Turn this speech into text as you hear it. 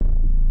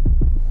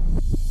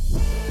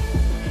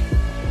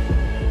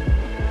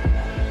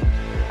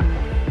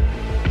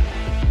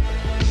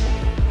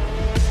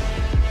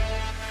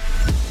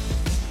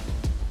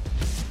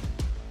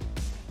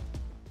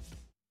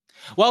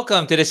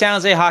Welcome to the San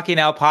Jose Hockey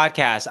Now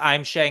podcast.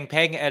 I'm Sheng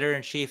Peng,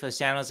 editor-in-chief of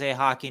San Jose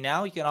Hockey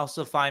Now. You can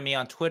also find me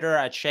on Twitter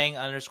at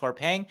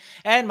Sheng_Peng,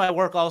 and my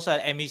work also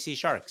at MEC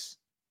Sharks.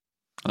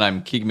 And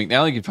I'm Keegan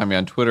McNally. You can find me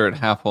on Twitter at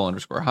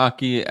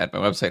halfwall_hockey, at my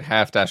website,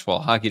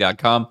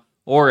 half-wallhockey.com,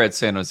 or at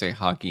San Jose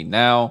Hockey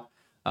Now.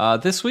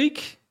 This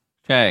week,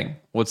 Sheng,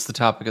 what's the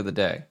topic of the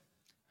day?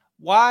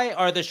 Why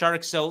are the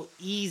Sharks so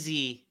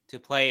easy to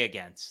play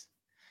against?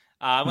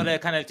 I'm going to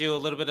kind of do a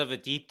little bit of a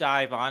deep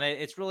dive on it.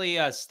 It's really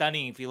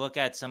stunning if you look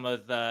at some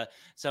of the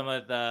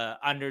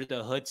under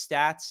the hood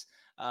stats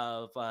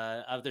of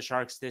the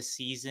Sharks this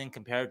season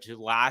compared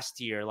to last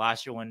year.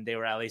 Last year when they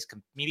were at least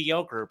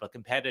mediocre but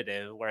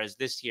competitive, whereas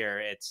this year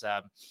it's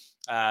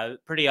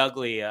pretty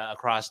ugly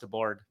across the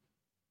board.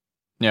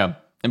 Yeah.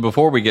 And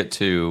before we get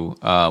to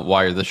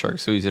why are the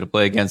Sharks so easy to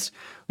play against,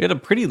 we had a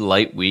pretty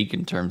light week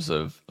in terms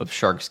of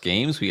Sharks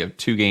games. We have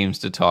 2 games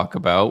to talk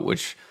about,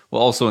 which will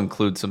also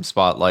include some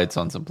spotlights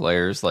on some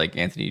players like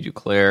Anthony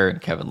Duclair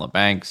and Kevin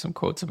Labanc, some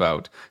quotes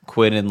about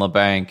Quinn and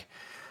Labanc.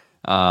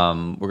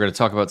 We're going to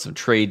talk about some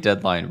trade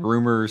deadline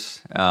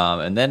rumors.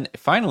 And then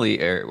finally,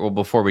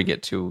 before we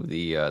get to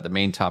the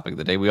main topic of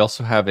the day, we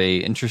also have a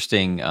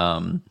interesting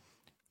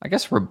I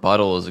guess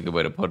rebuttal is a good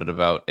way to put it,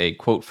 about a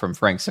quote from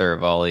Frank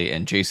Saravalli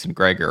and Jason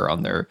Gregor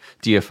on their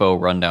DFO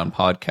Rundown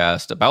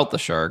podcast about the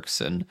Sharks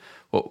and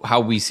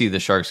how we see the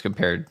Sharks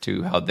compared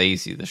to how they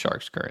see the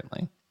Sharks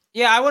currently.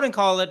 Yeah, I wouldn't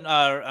call it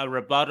a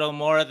rebuttal,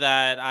 more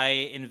that I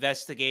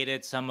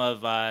investigated some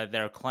of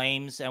their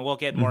claims, and we'll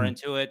get more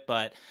into it.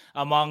 But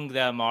among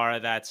them are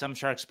that some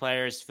Sharks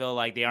players feel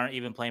like they aren't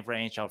even playing for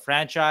an NHL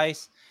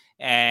franchise,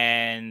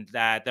 and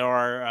that there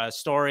are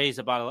stories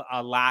about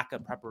a lack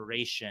of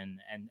preparation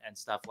and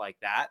stuff like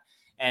that.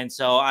 And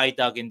so I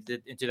dug into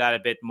that a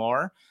bit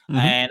more.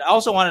 And I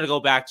also wanted to go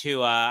back to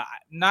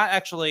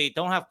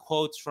don't have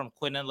quotes from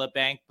Quinn and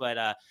Labanc,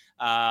 but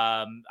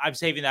I'm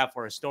saving that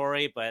for a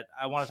story. But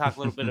I want to talk a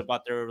little bit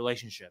about their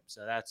relationship.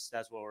 So that's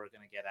what we're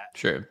going to get at.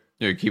 Sure.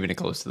 You're keeping it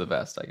close to the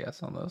vest, I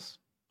guess, on those.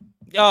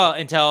 Oh,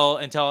 until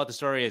the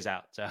story is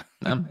out. So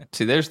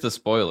see, there's the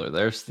spoiler.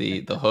 There's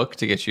the hook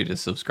to get you to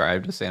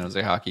subscribe to San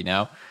Jose Hockey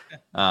Now.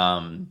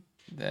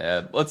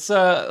 Let's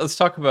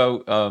talk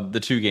about the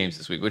 2 games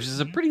this week, which is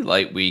a pretty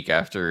light week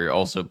after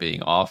also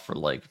being off for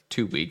like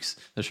 2 weeks.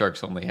 The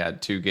Sharks only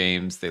had 2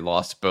 games. They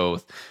lost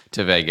both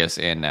to Vegas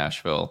and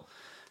Nashville.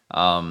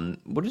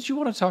 What did you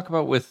want to talk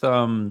about with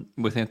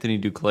Anthony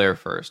Duclair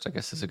first? I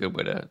guess is a good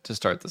way to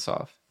start this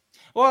off.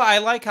 Well, I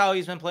like how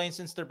he's been playing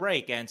since the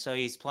break, and so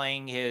he's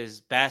playing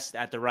his best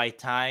at the right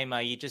time.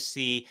 You just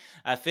see,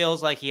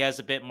 feels like he has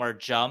a bit more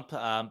jump,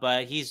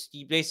 but he's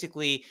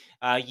basically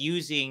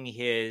using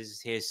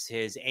his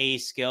A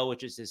skill,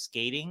 which is his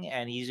skating,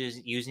 and he's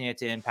just using it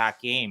to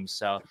impact games.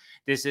 So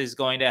this is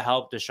going to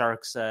help the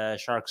Sharks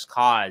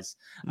cause.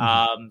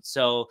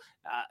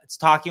 It's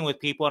talking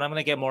with people, and I'm going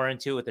to get more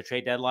into with the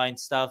trade deadline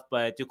stuff.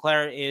 But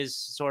Duclair is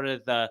sort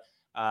of the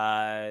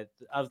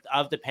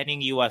of the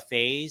pending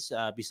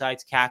UFAs,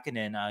 besides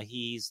Kakinen,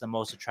 he's the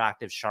most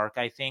attractive Shark,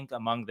 I think,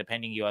 among the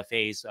pending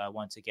UFAs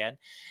once again.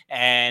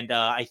 And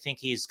I think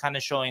he's kind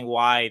of showing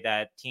why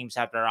that teams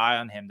have their eye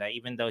on him, that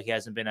even though he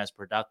hasn't been as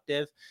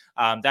productive,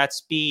 that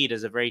speed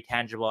is a very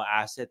tangible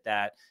asset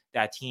that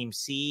teams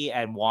see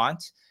and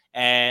want.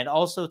 And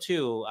also,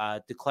 too,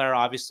 Duclair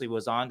obviously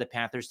was on the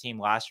Panthers team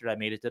last year that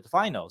made it to the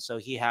finals. So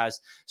he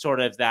has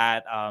sort of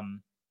that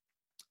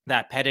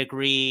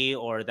pedigree,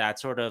 or that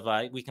sort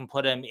of we can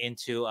put him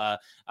into a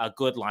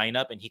good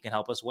lineup and he can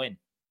help us win.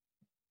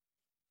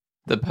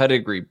 The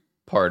pedigree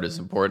part is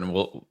important.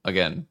 We'll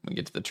when we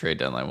get to the trade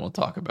deadline, we'll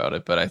talk about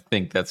it. But I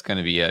think that's going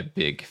to be a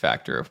big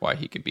factor of why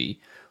he could be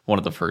one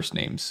of the first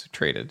names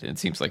traded. It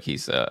seems like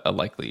he's a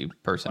likely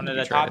person. One to of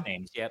be the traded. top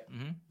names. Yep.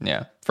 Mm-hmm.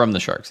 Yeah, from the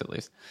Sharks at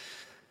least.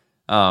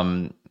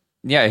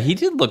 Yeah, he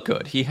did look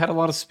good. He had a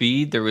lot of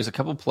speed. There was a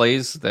couple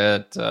plays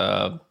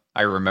that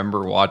I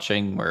remember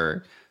watching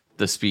where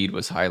the speed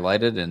was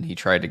highlighted and he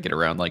tried to get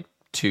around like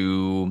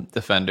 2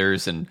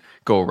 defenders and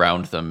go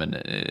around them, and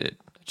it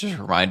just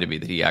reminded me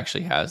that he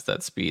actually has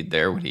that speed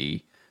there when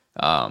he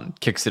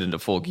kicks it into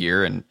full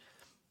gear. And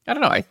I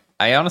don't know,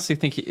 I honestly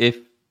think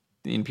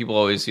people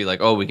always see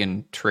like, oh, we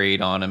can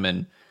trade on him,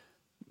 and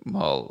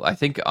well, I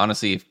think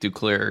honestly, if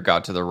Duclair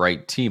got to the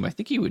right team, I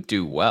think he would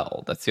do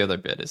well. That's the other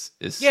bit is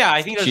yeah,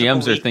 I think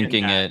GMs are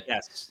thinking it.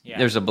 Yes, yeah.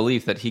 There's a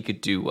belief that he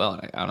could do well,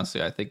 and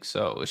honestly, I think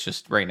so. It's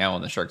just right now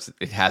on the Sharks,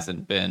 it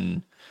hasn't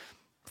been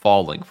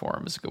falling for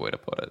him, is a good way to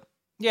put it.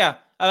 Yeah,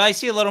 I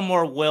see a little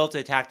more will to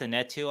attack the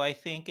net too, I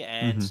think.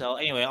 And so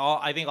anyway,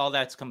 I think all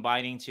that's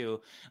combining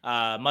to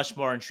much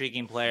more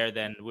intriguing player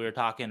than we were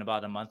talking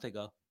about a month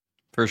ago.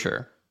 For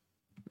sure.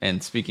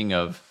 And speaking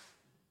of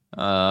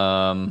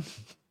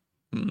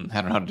I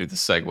don't know how to do the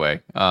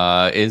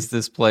segue. Is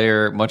this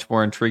player much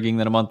more intriguing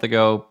than a month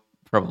ago?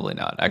 Probably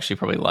not. Actually,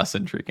 probably less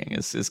intriguing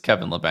is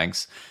Kevin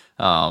Labanc's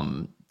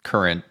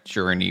current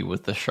journey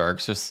with the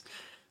Sharks. Just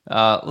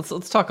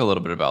let's talk a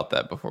little bit about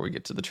that before we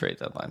get to the trade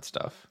deadline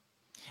stuff.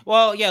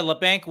 Well, yeah,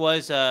 Labanc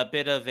was a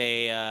bit of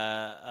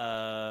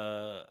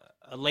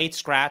a late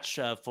scratch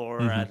for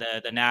Hmm.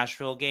 the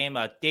Nashville game.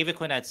 David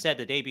Quinn had said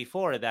the day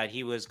before that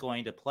he was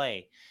going to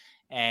play,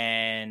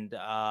 and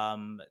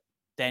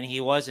then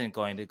he wasn't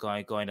going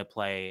to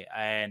play,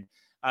 and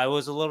I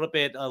was a little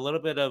bit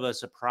of a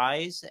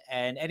surprise.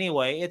 And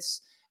anyway,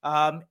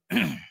 um,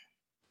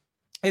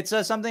 it's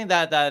something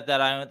that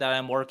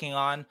I'm working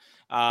on.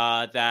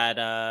 That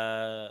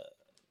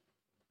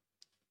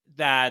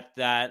that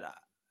that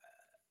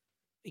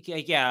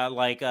yeah,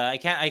 like I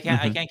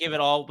Hmm. can't give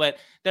it all, but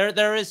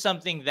there is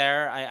something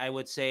there. I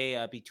would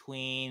say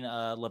between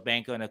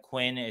Labenko and a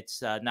Quinn,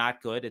 it's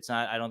not good. It's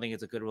not. I don't think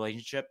it's a good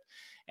relationship,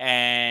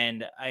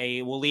 and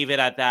I will leave it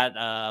at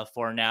that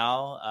for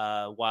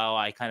now. While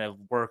I kind of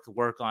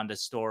work on the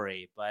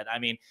story, but I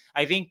mean,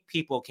 I think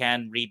people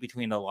can read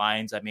between the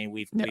lines. I mean, Yeah.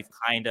 we've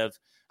kind of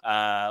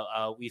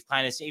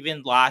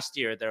even last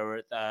year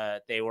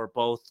they were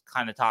both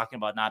kind of talking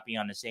about not being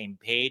on the same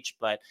page,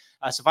 but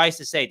suffice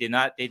to say,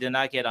 they did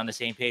not get on the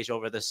same page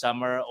over the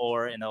summer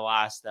or in the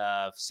last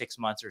 6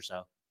 months or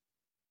so.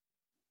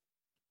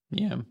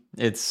 Yeah,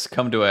 it's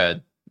come to a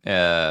head.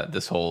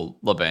 This whole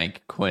LeBanc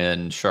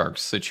Quinn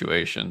Sharks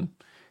situation.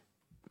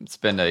 It's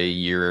been a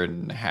year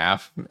and a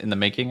half in the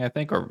making, I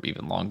think, or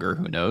even longer.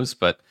 Who knows?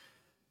 But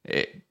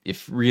it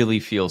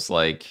really feels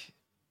like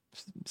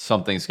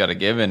something's got to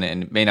give, and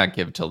it may not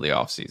give till the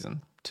off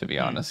season, to be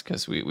Mm, honest,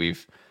 because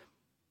we've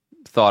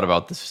thought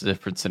about the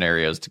different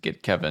scenarios to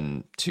get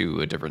Kevin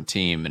to a different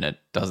team, and it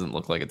doesn't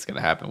look like it's going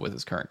to happen with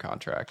his current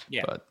contract.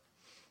 yeah. But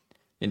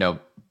you know,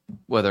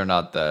 whether or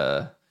not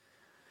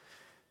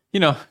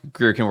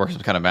Greer can work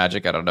some kind of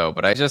magic. I don't know,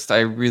 but I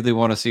really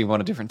want to see him on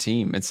a different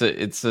team. It's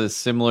a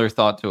similar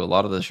thought to a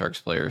lot of the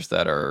Sharks players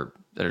that are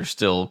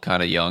still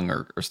kind of young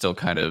or still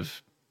kind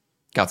of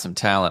got some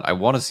talent. I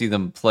want to see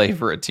them play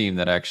for a team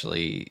that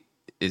actually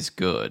is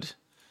good,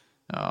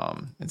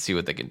 and see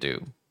what they can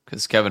do.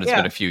 Because Kevin has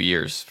been Yeah. a few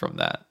years from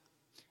that.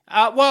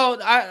 Well,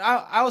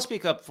 I'll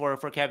speak up for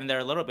Kevin there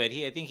a little bit.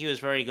 I think he was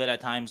very good at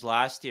times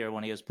last year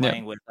when he was Yeah,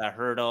 playing with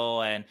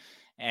Hurdle and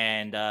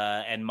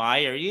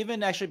Meyer.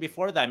 Even actually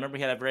before that, I remember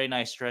he had a very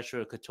nice stretch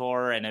with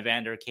Couture and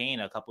Evander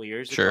Kane a couple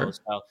years ago.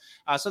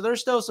 sure. So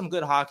there's still some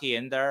good hockey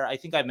in there. I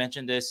think I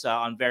mentioned this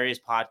on various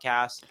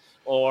podcasts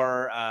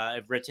or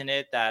I've written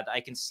it that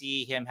I can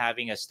see him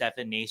having a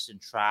Stefan Nason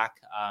track.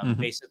 Hmm.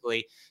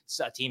 Basically,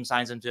 a team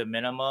signs him to a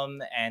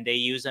minimum and they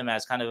use him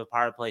as kind of a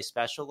power play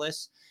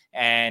specialist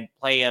and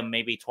play him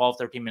maybe 12,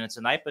 13 minutes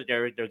a night, but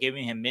they're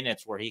giving him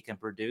minutes where he can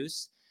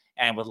produce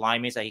and with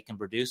line mates that he can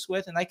produce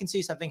with. And I can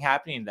see something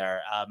happening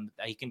there.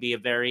 He can be a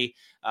very,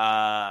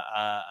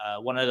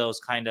 one of those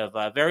kind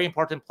of very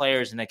important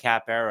players in the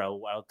cap era,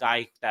 a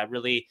guy that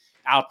really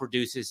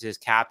outproduces his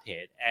cap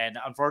hit. And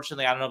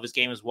unfortunately, I don't know if his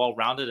game is well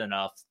rounded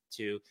enough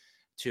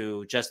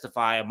to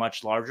justify a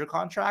much larger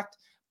contract.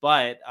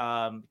 But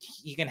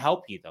he can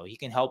help you, though. He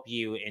can help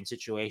you in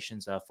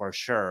situations for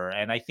sure.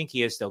 And I think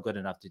he is still good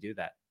enough to do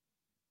that.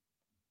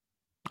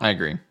 I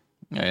agree.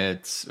 I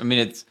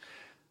mean,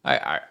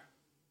 I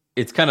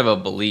it's kind of a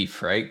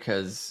belief, right?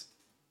 Because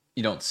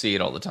you don't see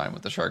it all the time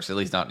with the Sharks, at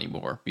least not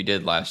anymore. You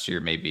did last year,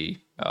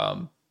 maybe,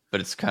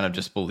 but it's kind of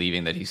just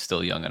believing that he's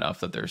still young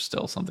enough that there's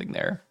still something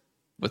there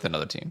with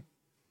another team.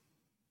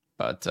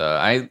 But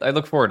I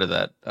look forward to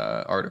that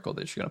article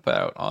that you're going to put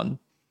out on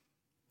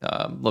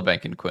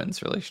LeBanc and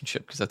Quinn's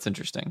relationship because that's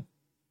interesting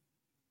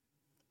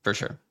for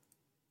sure.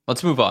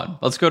 Let's move on.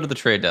 Let's go to the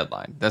trade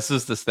deadline. This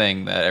is this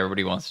thing that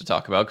everybody wants to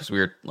talk about because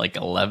we're like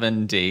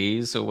 11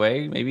 days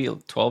away, maybe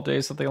 12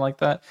 days, something like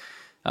that,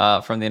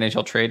 from the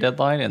NHL trade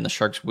deadline. And the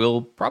Sharks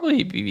will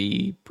probably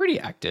be pretty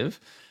active,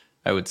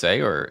 I would say,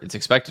 or it's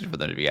expected for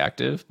them to be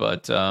active.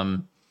 But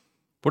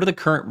what are the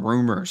current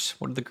rumors?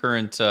 What are the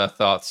current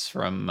thoughts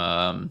from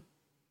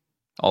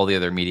all the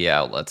other media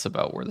outlets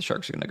about where the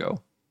Sharks are going to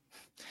go?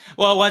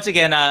 Well, once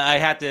again, I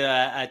had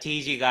to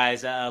tease you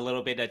guys a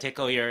little bit,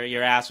 tickle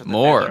your ass with the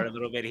feather More. a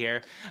little bit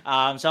here.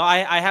 So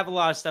I have a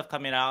lot of stuff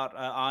coming out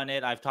on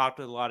it. I've talked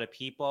with a lot of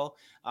people.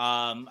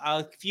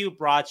 A few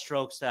broad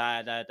strokes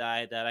that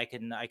I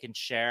can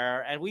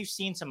share, and we've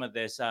seen some of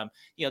this.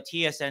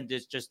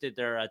 TSN just did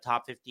their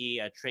top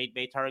 50 trade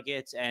bait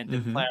targets, and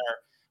Mm-hmm. Declare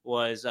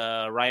was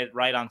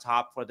right on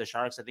top for the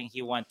Sharks. I think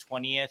he went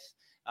 20th.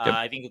 Yep.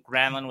 I think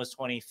Granlund was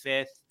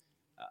 25th.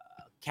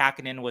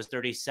 Kakinen was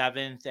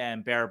 37th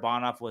and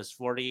Barabanov was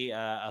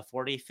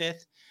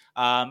 45th.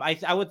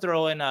 I would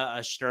throw in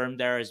a Sturm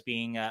there as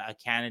being a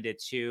candidate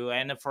too,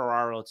 and a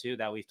Ferraro too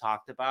that we've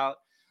talked about.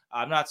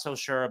 I'm not so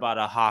sure about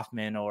a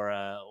Hoffman or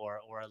a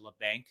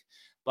LeBanc,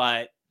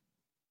 but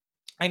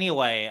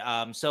anyway,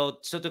 so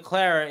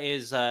Declare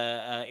is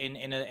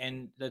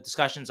in the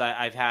discussions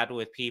I've had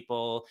with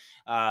people.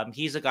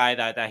 He's a guy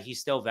that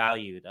he's still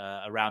valued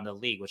around the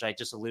league, which I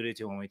just alluded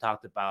to when we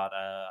talked about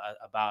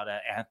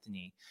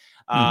Anthony.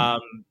 Mm-hmm.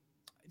 Um,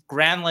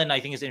 Granlund, I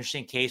think, is an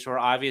interesting case where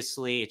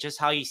obviously it's just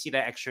how you see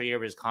that extra year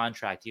of his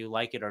contract. Do you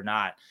like it or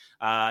not?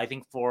 I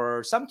think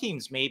for some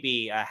teams,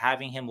 maybe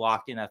having him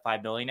locked in at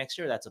 $5 million next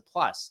year, that's a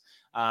plus.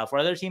 For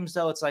other teams,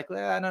 though, it's like,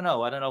 I don't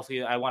know. I don't know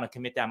if I want to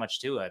commit that much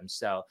to him.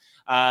 So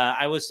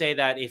I would say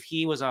that if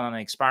he was on an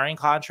expiring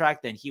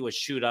contract, then he would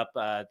shoot up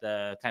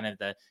the kind of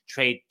the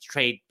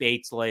trade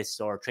baits list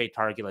or trade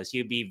target list.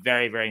 He'd be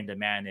very, very in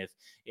demand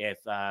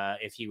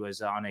if he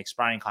was on an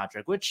expiring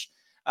contract, which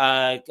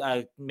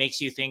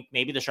makes you think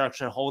maybe the Sharks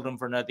should hold him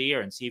for another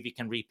year and see if he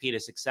can repeat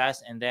his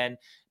success, and then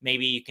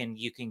maybe you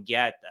can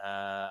get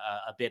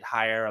a bit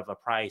higher of a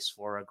price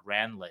for a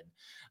Granlund.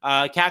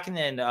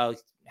 Kakinen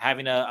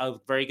having a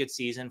very good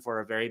season for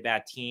a very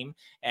bad team,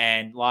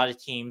 and a lot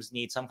of teams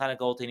need some kind of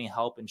goaltending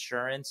help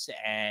insurance,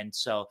 and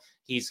so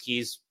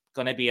he's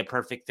going to be a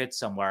perfect fit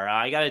somewhere.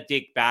 I got to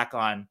dig back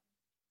on.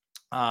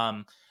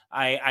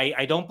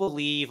 I don't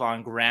believe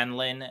on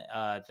Granlund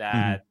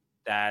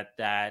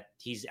that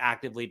he's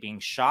actively being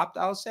shopped,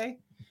 I'll say.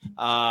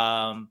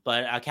 But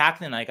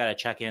Kakinen, I got to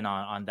check in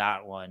on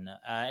that one.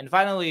 And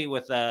finally,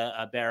 with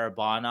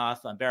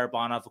Barabanov.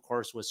 Barabanov, of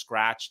course, was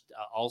scratched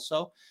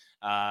also.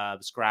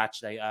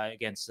 Scratched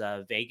against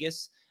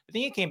Vegas. I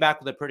think he came back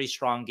with a pretty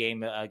strong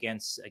game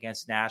against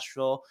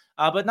Nashville,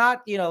 but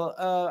not,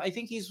 I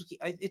think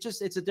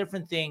it's a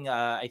different thing.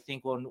 I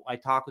think when I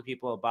talk with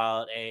people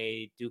about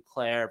a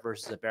Duclair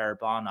versus a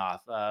Barabanov,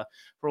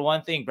 for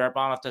one thing,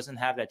 Barabanov doesn't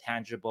have that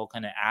tangible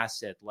kind of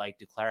asset like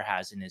Duclair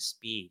has in his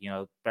speed.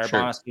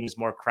 Barabanov's speed is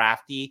more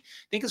crafty.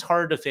 I think it's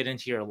harder to fit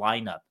into your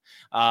lineup.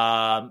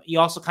 You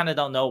also kind of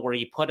don't know where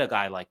you put a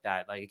guy like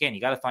that. Like, again,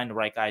 you got to find the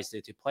right guys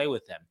to play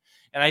with him.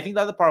 And I think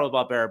the other part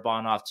about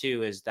Barabanov,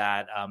 too, is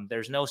that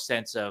there's no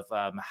sense of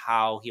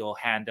how he'll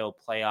handle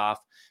playoff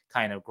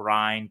kind of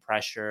grind,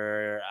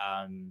 pressure,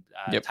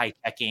 tight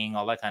checking,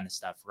 all that kind of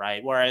stuff,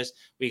 right? Whereas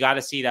we got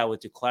to see that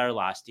with Duclair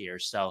last year.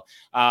 So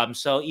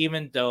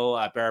even though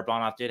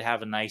Barabanov did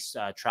have a nice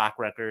track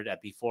record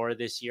before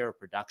this year of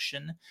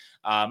production,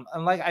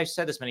 and like I've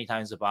said this many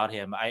times about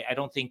him, I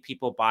don't think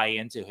people buy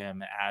into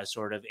him as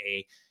sort of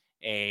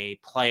a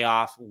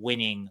playoff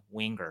winning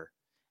winger.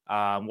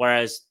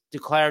 Whereas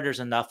Duclair, there's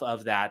enough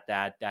of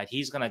that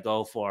he's going to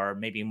go for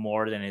maybe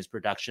more than his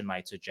production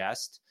might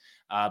suggest.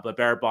 But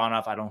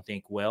Barabanov, I don't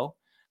think will.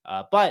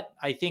 But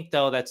I think,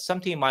 though, that some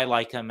team might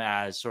like him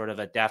as sort of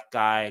a depth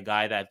guy, a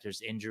guy that if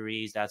there's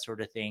injuries, that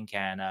sort of thing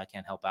can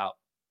help out.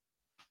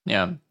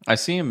 Yeah, I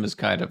see him as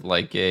kind of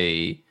like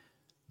a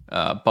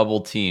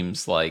bubble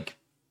team's like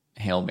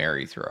Hail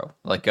Mary throw.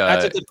 Like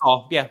that's a good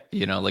call. Yeah,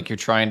 like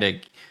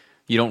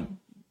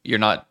you're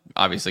not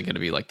obviously going to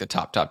be like the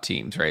top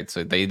teams, right?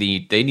 So they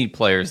need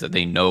players that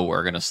they know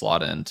are going to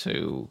slot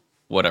into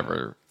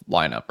whatever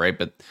lineup, right?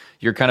 But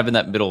you're kind of in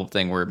that middle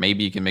thing where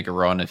maybe you can make a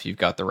run if you've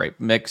got the right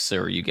mix,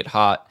 or you get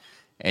hot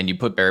and you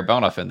put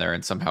Barabanov in there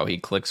and somehow he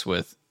clicks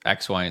with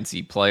X, Y, and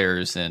Z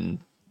players, and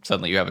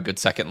suddenly you have a good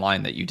second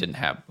line that you didn't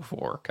have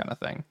before, kind of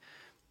thing.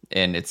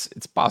 And it's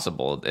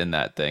possible in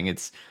that thing.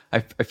 I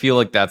feel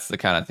like that's the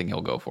kind of thing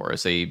he'll go for,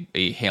 is a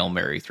Hail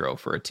Mary throw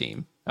for a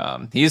team.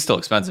 He is still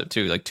expensive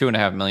too. Like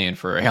 $2.5 million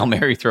for a Hail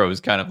Mary throw is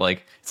kind of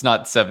like, it's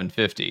not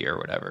 $750 or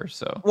whatever.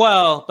 So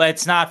but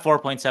it's not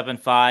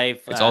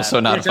 4.75. It's also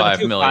not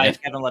 $5 million.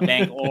 Kevin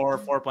Labanc or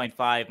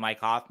 4.5 Mike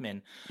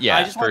Hoffman. Yeah,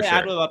 I just want to sure.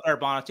 add about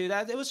Barabanov too.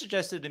 That it was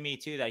suggested to me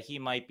too that he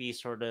might be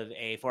sort of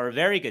for a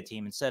very good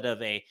team instead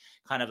of a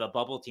kind of a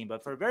bubble team,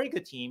 but for a very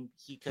good team,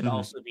 he could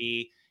also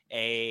be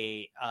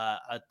a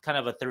kind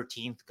of a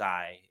 13th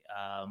guy,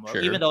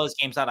 Sure. Even though his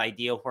game's not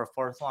ideal for a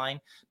fourth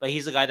line, but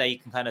he's a guy that you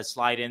can kind of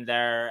slide in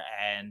there,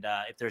 and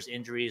if there's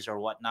injuries or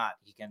whatnot,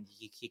 he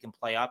can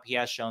play up. He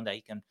has shown that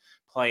he can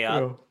play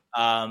up.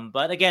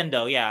 But again,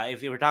 though, yeah,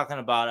 if you were talking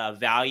about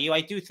value,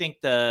 I do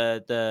think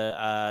the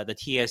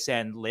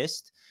TSN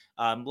list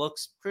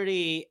looks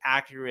pretty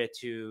accurate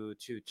to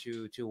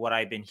what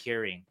I've been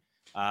hearing.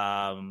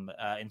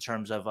 In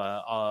terms of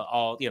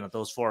all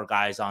those four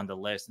guys on the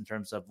list, in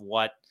terms of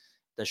what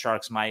the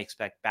Sharks might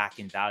expect back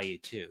in value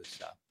too.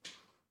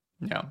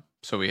 Yeah.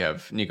 So we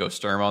have Nico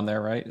Sturm on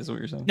there, right? Is what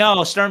you're saying?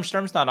 No, Sturm's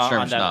not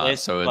on that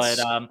list. So but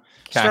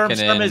Sturm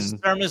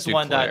is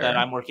one that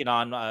I'm working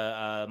on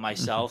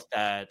myself.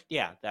 That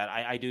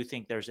I do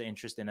think there's an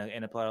interest in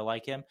a player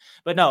like him.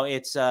 But no,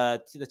 it's the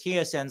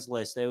TSN's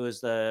list. It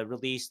was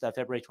released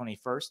February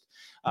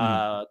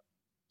 21st.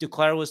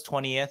 Duclair was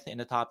 20th in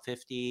the top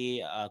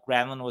 50.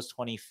 Granlund was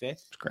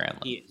 25th.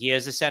 He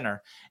is a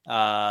center.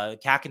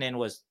 Kakinen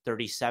was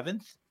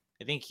 37th.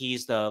 I think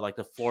he's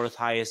the fourth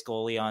highest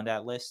goalie on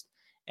that list.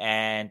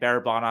 And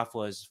Barabanov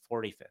was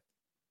 45th.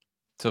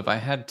 So if I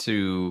had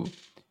to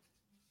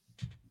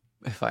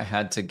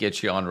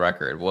get you on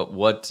record,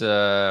 what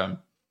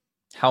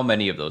how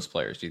many of those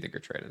players do you think are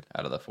traded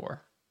out of the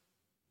four?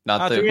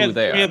 Not three who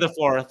they are. Three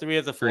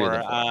of the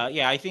four.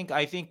 Yeah, I think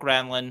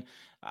Granlund.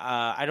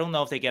 I don't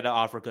know if they get an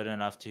offer good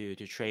enough to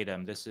trade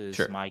him. This is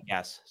my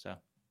guess. So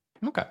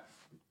okay.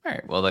 All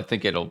right. Well, I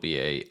think it'll be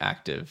a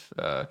active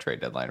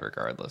trade deadline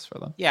regardless for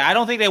them. Yeah, I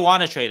don't think they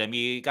want to trade him.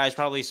 You guys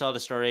probably saw the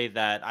story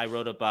that I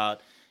wrote about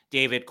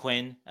David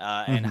Quinn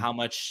and how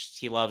much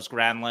he loves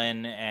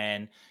Granlund,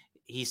 and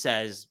he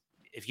says,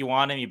 if you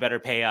want him, you better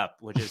pay up,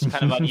 which is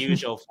kind of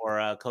unusual for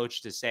a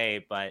coach to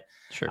say. But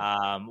Sure.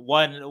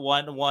 one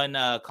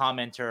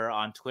commenter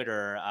on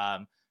Twitter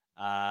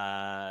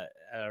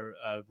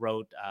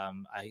wrote,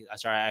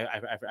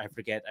 I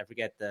forget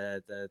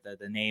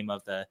the name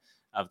of the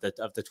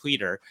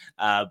tweeter,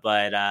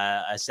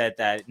 but said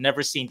that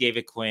never seen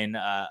David Quinn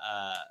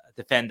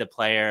defend a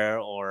player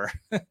or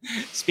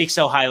speak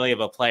so highly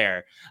of a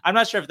player. I'm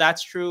not sure if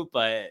that's true,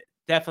 but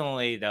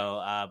definitely though,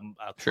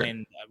 Sure.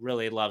 Quinn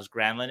really loves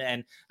Granlund,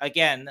 and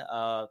again,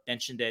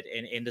 mentioned it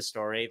in the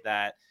story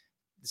that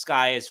this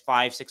guy is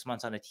 5-6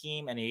 months on the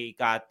team, and he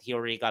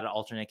already got an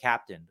alternate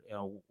captain,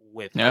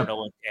 with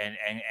Hertl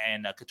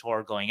and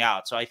Couture going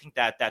out. So I think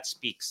that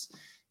speaks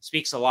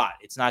a lot.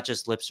 It's not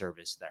just lip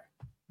service there.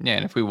 Yeah,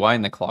 and if we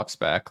wind the clocks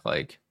back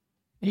like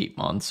 8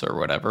 months or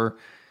whatever,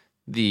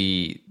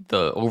 the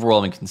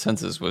overwhelming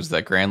consensus was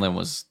that Granlund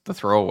was the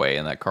throwaway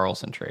in that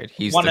Karlsson trade.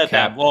 He's one the of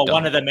them. Well, captain.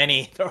 one of the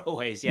many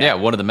throwaways. Yeah. Yeah,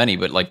 one of the many,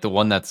 but like the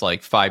one that's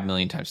like 5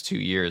 million times 2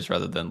 years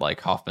rather than like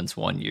Hoffman's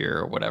 1 year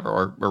or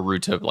whatever, or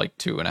Ruta like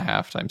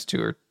 2.5 times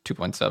 2 or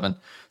 2.7.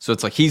 So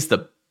it's like he's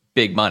the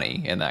big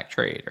money in that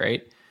trade,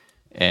 right?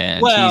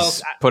 And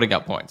he's putting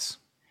up points.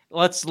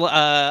 Let's.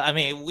 I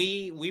mean,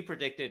 we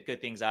predicted good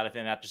things out of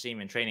him after seeing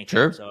him in training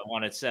camp. Sure. So I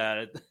wanted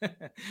to.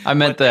 I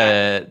meant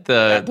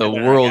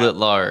the world at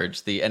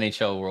large, the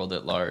NHL world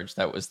at large.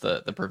 That was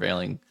the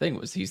prevailing thing.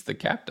 Was he's the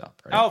captain?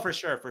 Right? Oh, for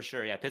sure.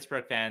 Yeah,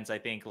 Pittsburgh fans, I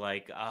think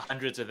like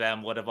hundreds of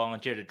them would have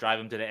volunteered to drive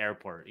him to the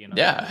airport.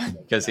 Yeah,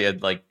 because he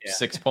had like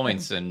 6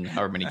 points in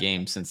however many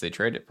games since they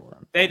traded for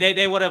him.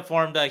 They would have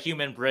formed a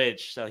human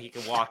bridge so he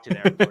could walk to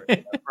the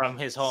airport from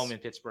his home in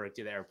Pittsburgh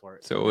to the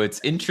airport. So it's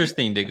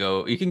interesting to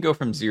go. You can go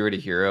from zero to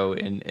hero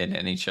in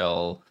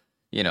NHL,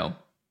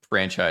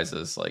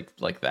 franchises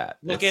like that.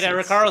 Look at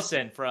Erik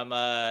Karlsson from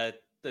the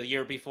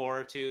year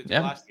before to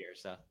last year.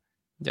 So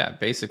yeah,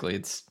 basically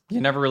it's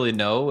you never really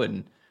know,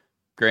 and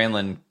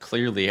Granlund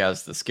clearly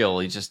has the skill.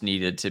 He just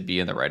needed to be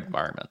in the right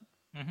environment.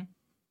 Mm-hmm.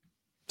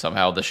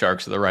 Somehow the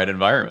Sharks are the right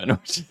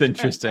environment, which is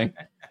interesting.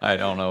 I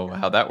don't know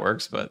how that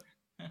works, but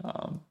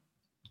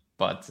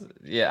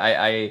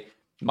yeah,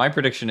 my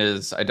prediction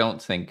is I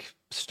don't think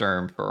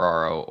Sturm,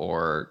 Ferraro,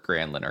 or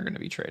Granlund are going to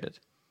be traded.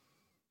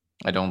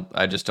 I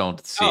just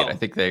don't see it. I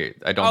think I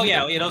don't. Oh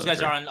yeah, those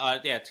guys are on.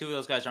 Two of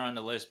those guys are on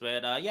the list,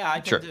 but I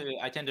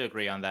tend to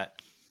agree on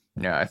that.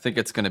 Yeah, I think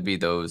it's going to be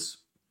those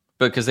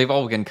because they've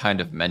all been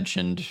kind of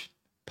mentioned,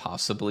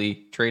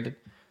 possibly traded,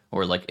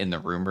 or like in the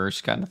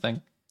rumors kind of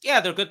thing. Yeah,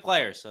 they're good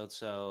players. They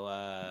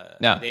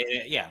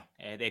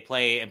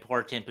play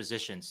important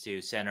positions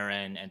to center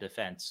and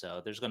defense.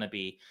 So there's going to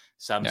be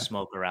some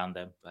smoke around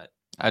them, but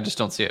I just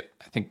don't see it.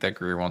 I think that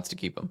Greer wants to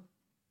keep them,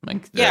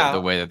 like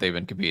the way that they've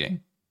been competing.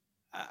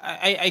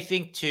 I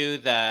think too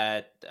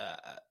that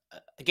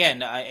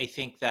again, I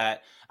think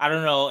that I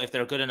don't know if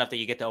they're good enough that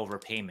you get the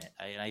overpayment.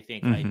 I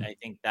think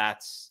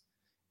that's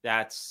if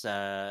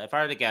I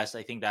were to guess,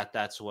 I think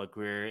that's what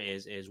Greer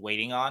is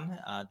waiting on.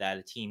 That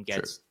a team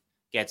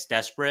gets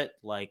desperate,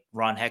 like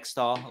Ron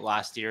Hextall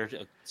last year,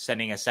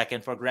 sending a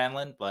second for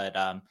Granlund.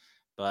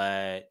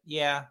 But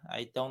yeah,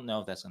 I don't know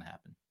if that's going to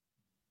happen.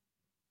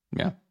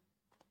 Yeah.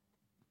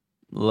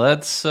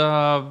 Let's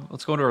go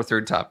into our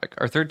third topic.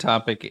 Our third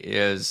topic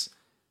is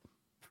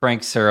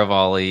Frank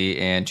Seravalli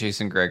and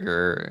Jason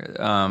Gregor.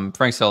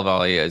 Frank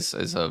Seravalli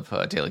is of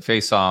Daily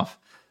Faceoff,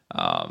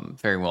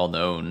 very well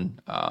known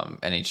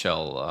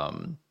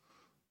NHL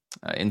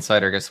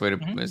insider. I guess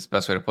is the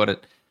best way to put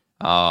it.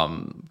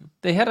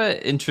 They had an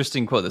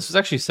interesting quote. This was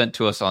actually sent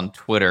to us on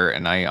Twitter,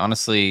 and I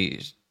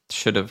honestly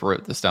should have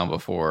wrote this down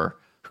before.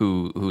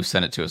 Who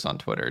sent it to us on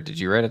Twitter? Did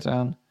you write it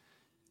down?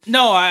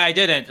 No, I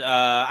didn't.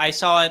 I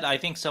saw it. I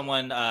think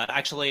someone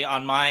actually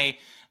on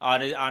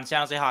San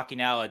Jose Hockey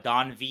Now,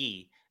 Don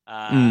V.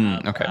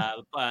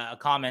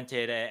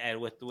 Commented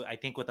with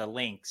a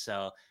link.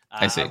 So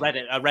a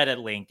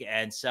Reddit link.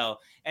 And so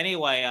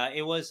anyway,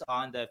 it was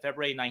on the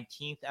February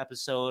 19th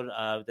episode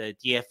of the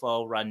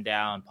DFO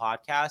Rundown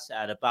podcast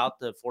at about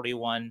the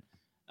 41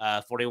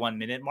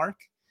 minute mark.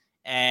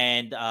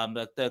 And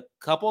the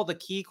couple of the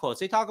key quotes,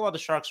 they talk about the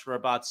Sharks for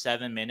about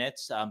 7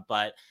 minutes.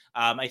 But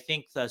I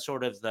think the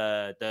sort of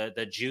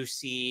the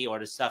juicy or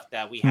the stuff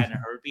that we hadn't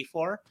heard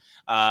before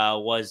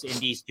was in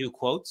these two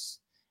quotes.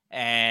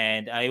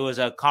 And it was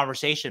a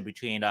conversation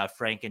between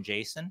Frank and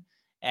Jason.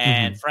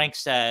 And Frank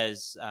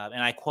says,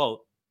 and I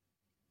quote,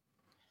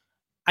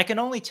 "I can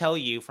only tell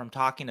you from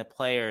talking to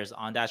players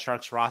on that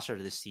Sharks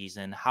roster this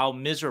season how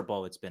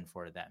miserable it's been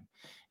for them.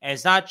 And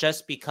it's not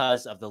just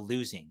because of the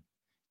losing.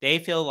 They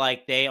feel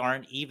like they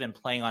aren't even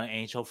playing on an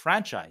NHL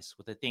franchise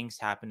with the things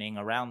happening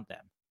around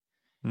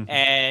them."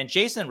 And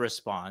Jason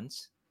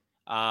responds,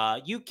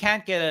 you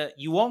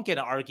won't get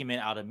an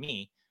argument out of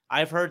me.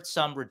 I've heard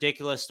some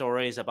ridiculous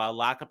stories about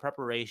lack of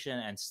preparation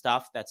and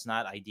stuff that's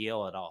not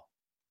ideal at all."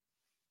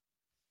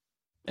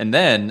 And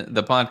then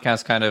the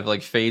podcast kind of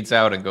like fades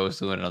out and goes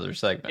to another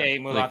segment. Yeah,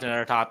 you move on to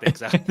another topic.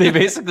 So. They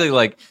basically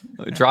like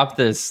drop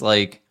this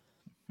like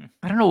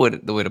I don't know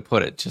what the way to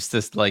put it. Just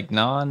this like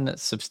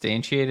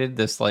non-substantiated,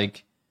 this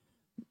like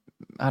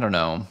I don't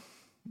know.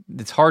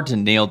 It's hard to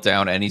nail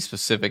down any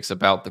specifics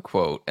about the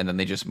quote, and then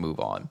they just move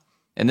on.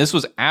 And this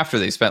was after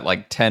they spent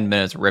like 10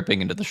 minutes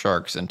ripping into the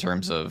Sharks in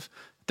terms of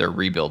their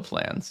rebuild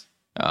plans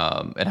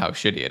and how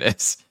shitty it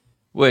is,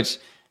 which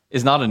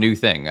is not a new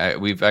thing.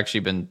 We've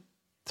actually been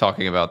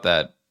talking about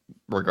that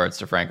regards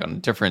to Frank on a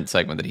different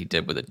segment that he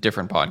did with a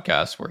different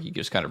podcast where he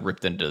just kind of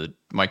ripped into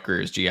Mike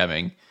Greer's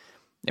GMing.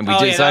 And we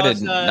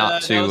decided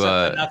not to. That was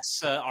a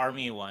Canucks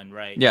Army one,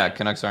 right? Yeah,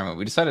 Canucks Army.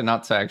 We decided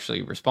not to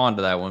actually respond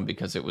to that one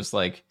because it was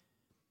like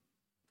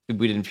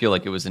we didn't feel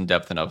like it was in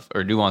depth enough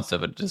or nuanced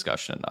of a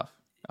discussion enough.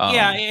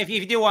 Yeah, if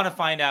you do want to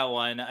find out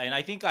one, and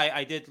I think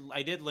I did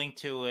link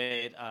to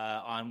it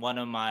on one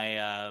of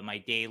my my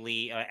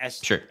daily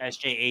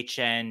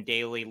SJHN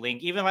daily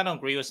link. Even if I don't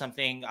agree with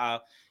something,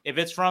 if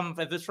it's from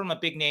a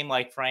big name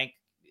like Frank,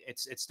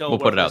 it's still we'll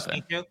worth put it out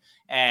listening there. to.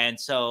 And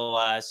so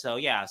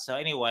yeah. So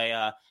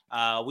anyway,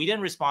 we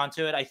didn't respond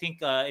to it. I think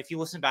if you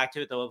listen back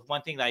to it, the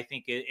one thing that I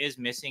think is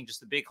missing,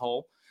 just a big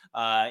hole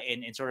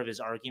in sort of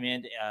his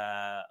argument,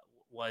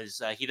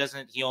 was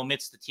he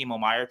omits the Timo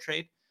Meier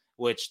trade,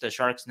 which the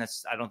Sharks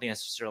I don't think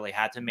necessarily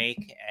had to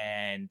make,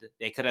 and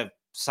they could have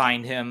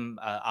signed him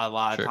a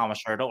la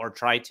Thomas Hertl or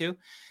tried to.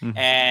 Mm-hmm.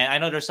 And I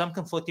know there's some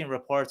conflicting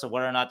reports of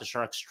whether or not the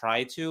Sharks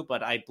tried to,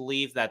 but I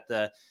believe that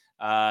the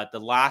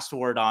last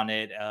word on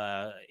it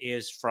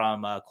is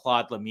from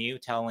Claude Lemieux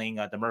telling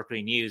the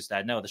Mercury News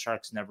that no, the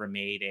Sharks never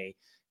made a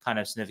kind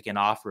of significant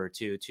offer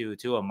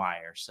to a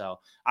Meier. So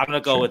I'm going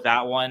to go with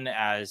that one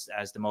as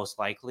the most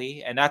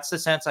likely. And that's the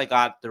sense I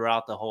got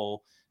throughout the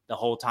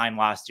whole time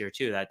last year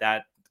too,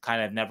 that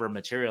kind of never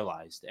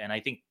materialized. And I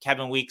think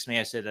Kevin Weeks may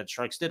have said that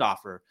Sharks did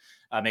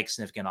make a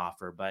significant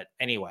offer. But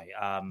anyway,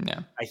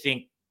 I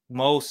think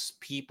most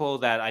people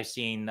that I've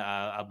seen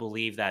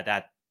believe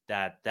that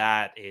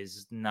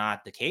is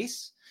not the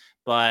case.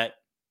 But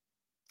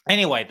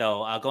anyway,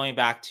 though, going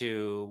back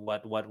to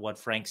what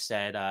Frank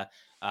said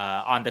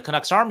on the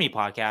Canucks Army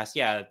podcast,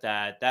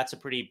 that's a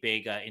pretty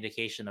big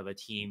indication of a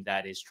team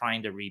that is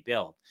trying to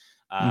rebuild.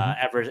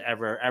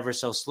 Ever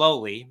so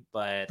slowly,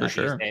 but for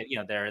sure,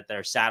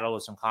 they're saddled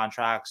with some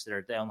contracts.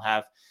 They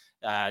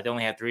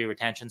only have 3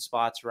 retention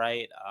spots,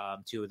 right?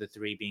 2 of the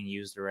 3 being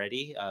used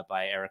already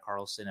by Erik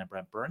Karlsson and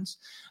Brent Burns.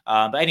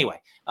 But anyway,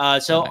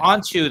 so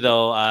on to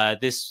though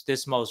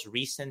this most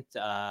recent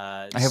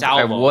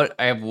salvo.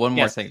 I have one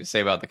more thing to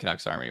say about the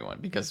Canucks Army one,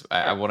 because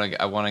I want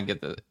to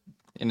get the,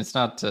 and it's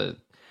not to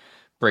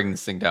bring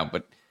this thing down,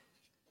 but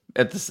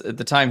at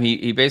the time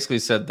he basically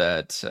said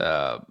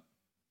that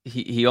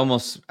he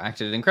almost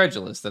acted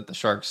incredulous that the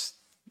Sharks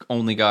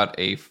only got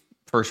a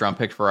first-round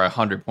pick for a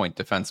 100-point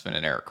defenseman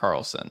in Erik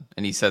Karlsson.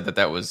 And he said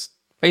that was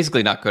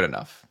basically not good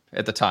enough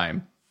at the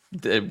time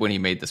when he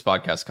made this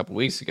podcast a couple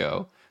weeks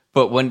ago.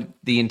 But when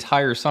the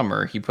entire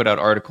summer, he put out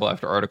article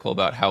after article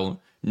about how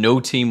no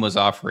team was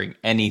offering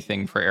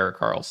anything for Erik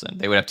Karlsson.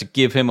 They would have to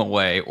give him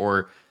away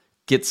or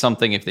get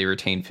something if they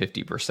retained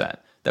 50%.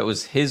 That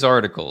was his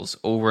articles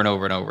over and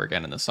over and over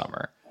again in the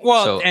summer.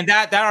 Well, and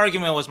that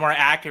argument was more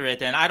accurate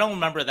than, I don't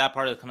remember that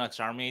part of the Canucks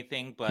Army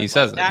thing, but he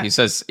says that.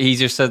 He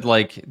just said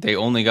like they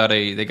got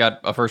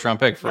a first round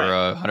pick for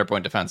a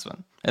 100-point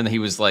defenseman, and he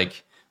was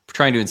like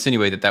trying to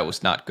insinuate that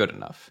was not good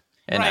enough.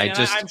 And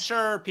I'm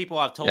sure people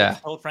have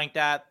told Frank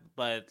that,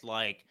 but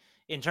like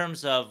in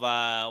terms of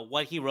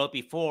what he wrote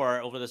before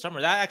over the summer,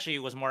 that actually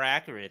was more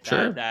accurate.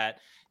 Sure.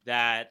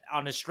 That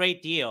on a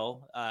straight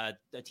deal,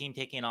 the team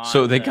taking on.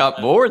 So they got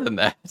more than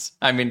that.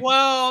 I mean,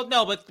 well,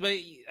 no, but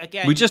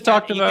again, we just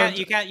talked about.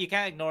 You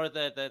can't ignore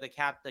the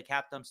cap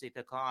dumps they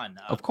took on.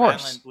 Of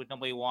course, what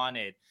nobody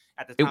wanted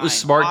at the time. It was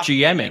smart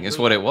GMing, is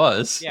what it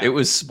was. Yeah. It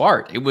was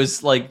smart. It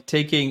was like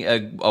taking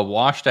a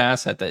washed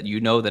asset that that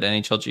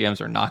NHL GMs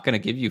are not going to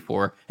give you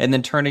for, and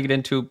then turning it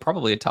into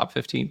probably a top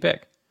 15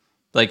 pick.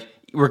 Like,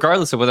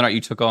 regardless of whether or not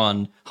you took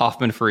on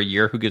Hoffman for a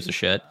year, who gives a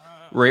shit?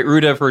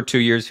 Ruda for 2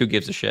 years, who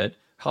gives a shit?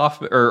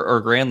 Hoffman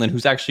or Granlund,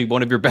 who's actually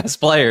one of your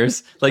best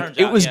players. Like,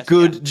 it was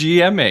good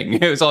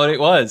GMing. It was all it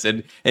was.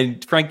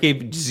 And Frank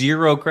gave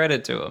zero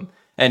credit to him.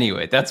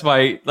 Anyway, that's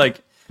my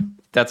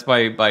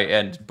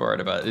end part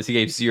about it, is he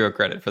gave zero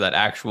credit for that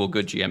actual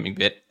good GMing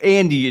bit,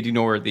 and he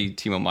ignored the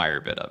Timo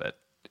Meier bit of it.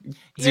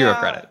 Zero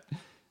credit.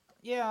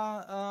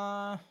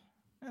 Yeah.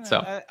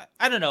 So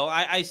I don't know.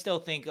 I still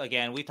think,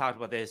 again, we talked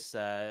about this,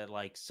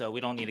 so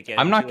we don't need to get.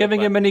 I'm not giving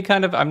him any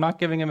kind of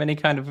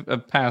a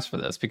pass for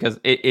this, because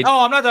it.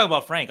 Oh, I'm not talking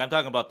about Frank. I'm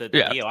talking about the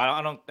deal.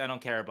 I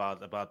don't care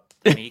about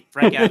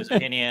Frank have his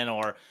opinion,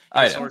 or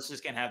his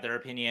sources can have their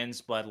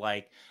opinions, but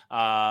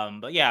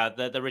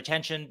the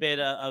retention bit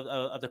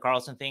of the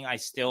Karlsson thing, I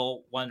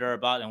still wonder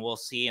about, and we'll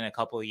see in a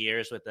couple of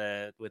years with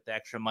the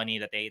extra money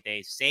that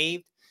they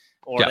saved,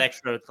 or the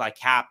extra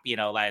cap,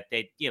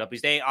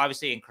 because they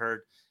obviously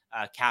incurred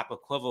cap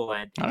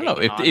equivalent. I don't know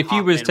taking on if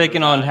he was Hoffman,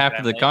 taking on Ruda, and half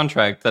of the Gremley.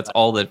 contract. That's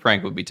all that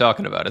Frank would be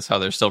talking about is how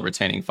they're still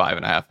retaining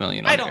 $5.5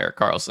 million I on don't. Erik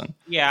Karlsson.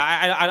 Yeah,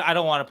 I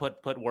don't want to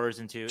put words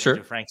into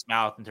Sure. Frank's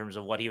mouth in terms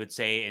of what he would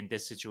say in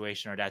this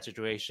situation or that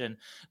situation,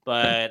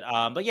 Right.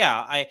 but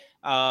yeah,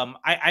 I'm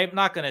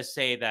not gonna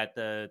say that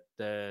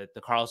the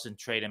Carlson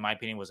trade, in my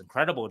opinion, was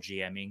incredible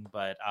GMing,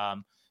 but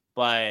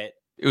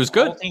It was all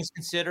good. things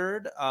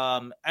considered,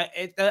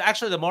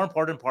 actually the more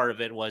important part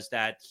of it was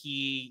that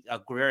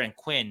Greer and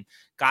Quinn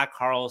got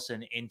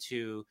Carlson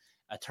into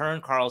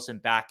turn Carlson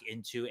back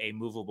into a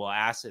movable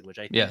asset, which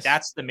I think Yes.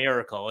 that's the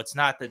miracle. It's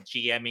not the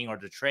GMing or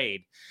the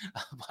trade,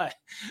 but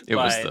It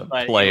was the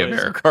it play of was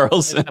Erik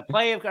Karlsson a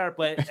play of Gar,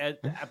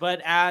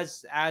 but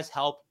as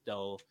helped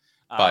though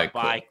by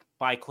Quinn.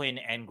 by Quinn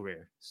and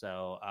Greer.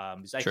 So I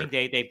Sure. think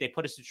they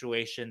put a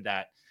situation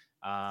that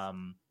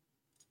um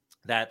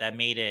that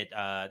made it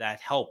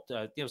that helped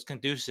it was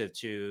conducive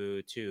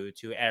to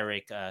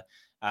Erik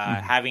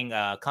having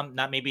come,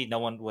 not, maybe no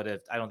one would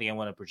have, I don't think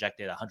anyone would have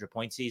projected a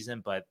 100-point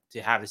season, but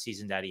to have the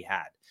season that he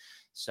had.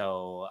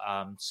 So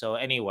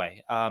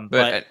anyway,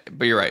 But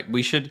you're right.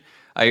 We should.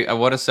 I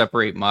want to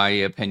separate my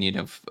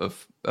opinion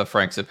of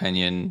Frank's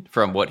opinion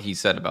from what he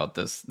said about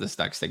this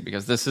next thing,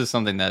 because this is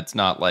something that's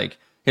not like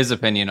his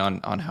opinion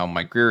on how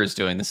Mike Greer is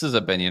doing. This is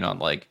opinion on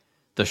like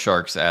the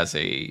Sharks as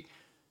a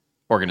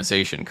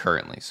organization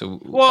currently. So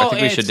I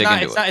think we should dig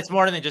into it. It's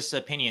more than just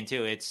opinion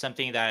too. It's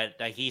something that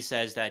he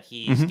says that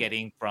he's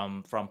getting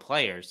from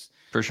players,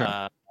 For sure.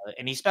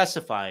 and he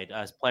specified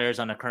as players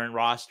on the current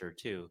roster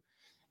too.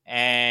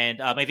 And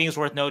I think it's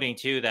worth noting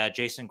too that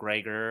Jason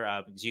Gregor,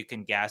 as you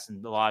can guess,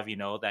 and a lot of you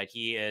know, that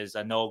he is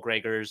Noel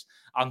Gregor's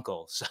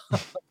uncle.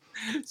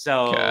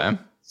 So Okay.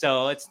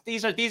 it's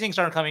these things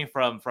aren't coming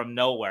from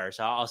nowhere.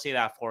 So I'll say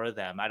that for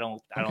them. I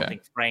don't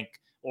think Frank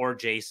or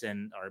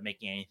Jason are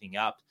making anything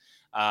up.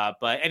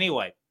 But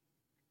anyway,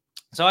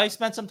 so I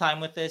spent some time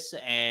with this,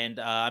 and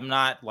I'm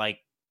not like,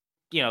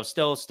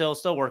 still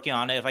working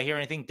on it. If I hear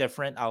anything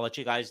different, I'll let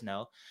you guys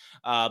know.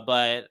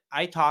 But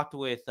I talked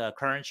with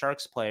current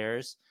Sharks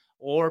players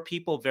or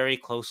people very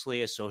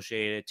closely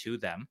associated to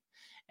them,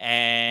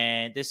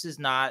 and this is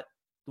not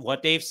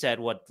what they've said.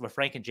 What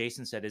Frank and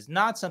Jason said is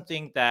not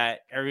something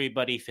that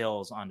everybody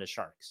feels on the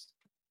Sharks,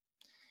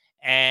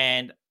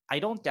 and I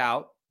don't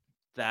doubt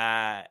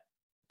that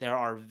there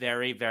are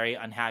very, very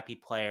unhappy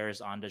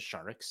players on the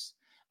Sharks.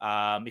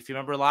 If you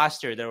remember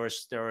last year, there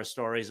were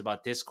stories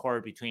about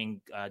discord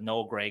between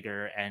Noel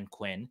Gregor and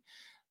Quinn.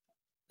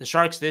 The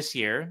Sharks this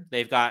year,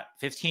 they've got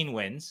 15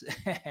 wins,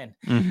 and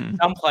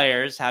some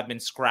players have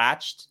been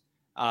scratched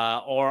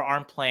or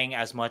aren't playing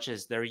as much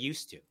as they're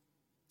used to.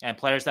 And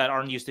players that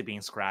aren't used to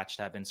being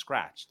scratched have been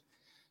scratched.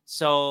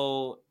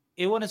 So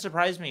it wouldn't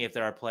surprise me if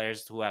there are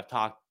players who have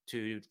talked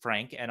to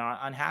Frank and are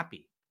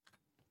unhappy.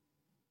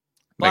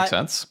 Makes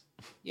sense.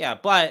 Yeah,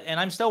 and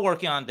I'm still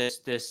working on this,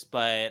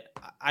 but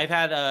I've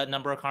had a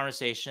number of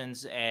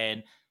conversations,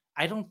 and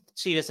I don't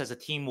see this as a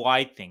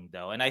team-wide thing,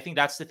 though. And I think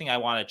that's the thing I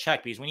want to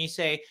check, because when you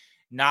say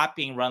not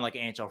being run like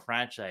an NHL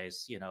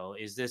franchise,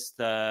 is this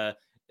the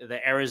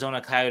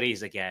Arizona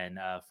Coyotes again,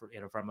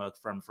 from a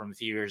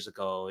few years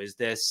ago? Is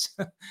this,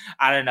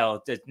 I don't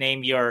know, to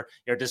name your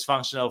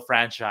dysfunctional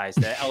franchise,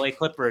 the LA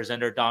Clippers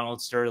under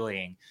Donald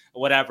Sterling,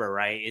 whatever,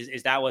 right?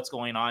 Is that what's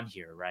going on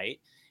here,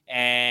 right?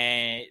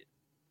 And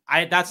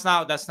that's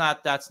not the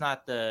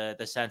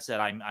sense that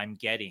I'm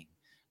getting,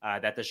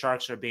 that the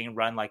Sharks are being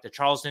run like the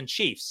Charleston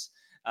Chiefs,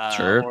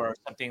 or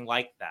something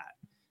like that.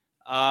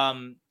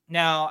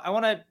 Now I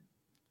want to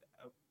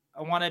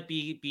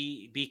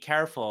be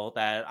careful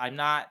that I'm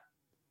not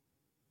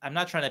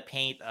trying to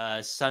paint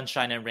a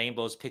sunshine and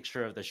rainbows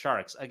picture of the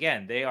Sharks.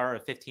 Again, they are a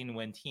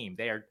 15-win team.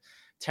 They are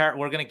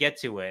we're going to get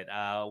to it.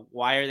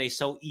 Why are they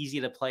so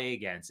easy to play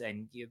against?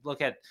 And you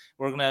look at,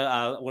 we're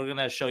going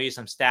to show you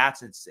some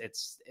stats. It's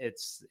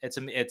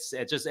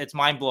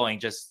mind blowing.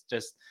 Just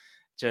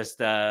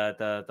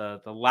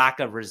the lack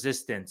of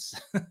resistance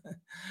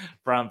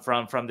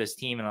from this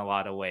team in a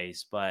lot of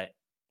ways,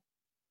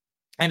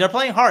 and they're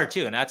playing hard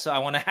too, and that's, I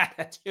want to add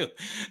that too.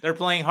 They're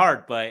playing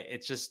hard, but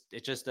it's just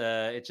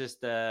a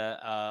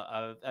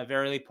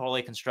very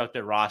poorly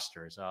constructed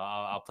roster. So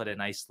I'll put it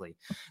nicely.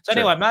 So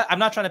anyway, I'm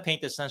not trying to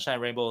paint the sunshine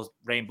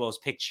rainbows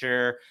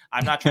picture.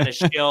 I'm not trying to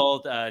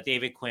shield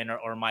David Quinn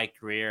or Mike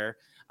Greer.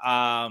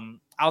 I'll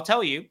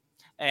tell you,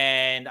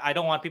 and I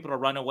don't want people to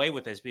run away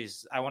with this,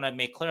 because I want to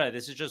make clear that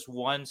this is just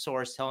one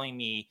source telling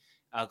me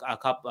a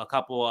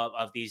couple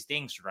of these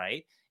things,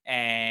 right?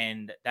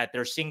 And that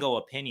they're single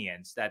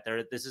opinions, that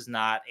this is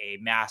not a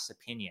mass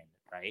opinion,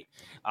 right?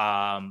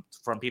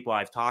 From people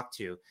I've talked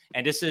to.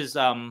 And this is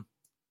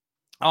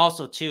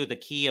also too the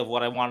key of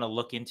what I want to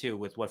look into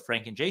with what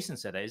Frank and Jason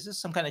said. Is this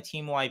some kind of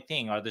team-wide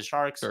thing? Are the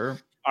Sharks are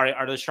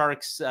the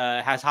Sharks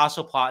has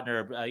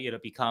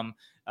Hasselplattner become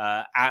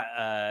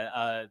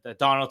the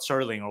Donald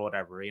Sterling or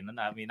whatever? I'm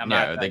not.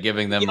 Are they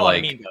giving them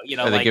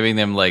they giving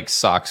them like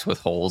socks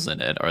with holes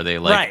in it? Are they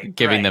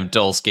giving them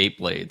dull skate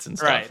blades and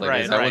stuff?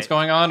 Is that what's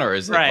going on, or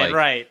is it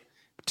right?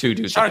 two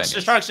dudes.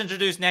 The Sharks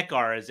introduced neck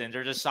guards, and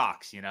they're just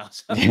socks, you know.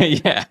 So,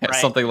 yeah, right?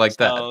 Something like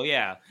that. So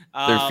yeah,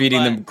 they're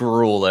feeding them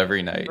gruel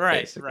every night.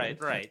 Basically.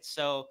 Right.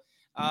 So,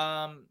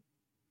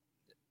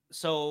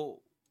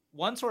 so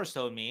one source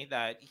told me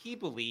that he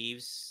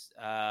believes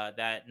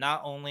that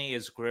not only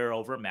is Greer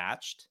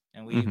overmatched,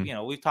 and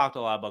we've talked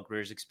a lot about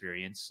Greer's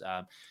experience,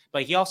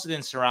 but he also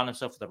didn't surround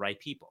himself with the right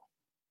people.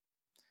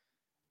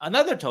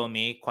 Another told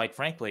me, quite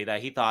frankly,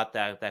 that he thought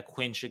that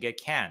Quinn should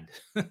get canned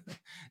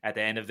at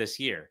the end of this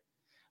year.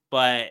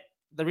 But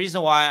the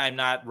reason why I'm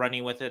not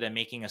running with it and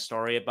making a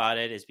story about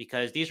it is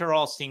because these are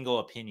all single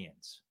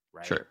opinions,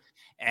 right? Sure.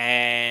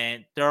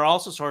 And there are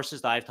also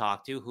sources that I've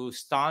talked to who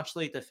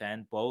staunchly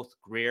defend both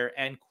Greer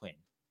and Quinn.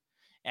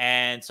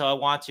 And so I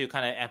want to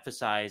kind of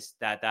emphasize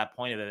that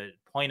point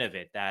of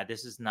it, that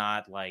this is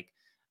not like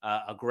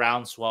a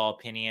groundswell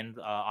opinion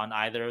on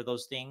either of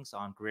those things,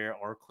 on Greer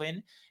or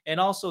Quinn. And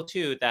also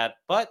too that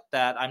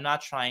I'm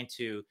not trying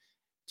to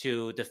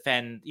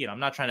defend, I'm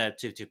not trying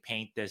to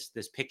paint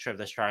this picture of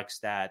the Sharks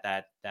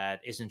that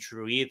isn't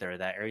true either,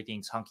 that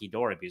everything's hunky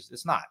dory, because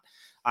it's not.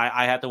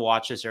 I had to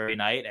watch this every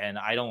night, and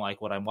I don't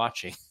like what I'm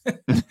watching.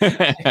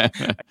 I'm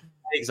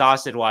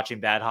exhausted watching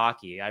bad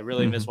hockey. I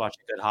really miss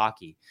watching good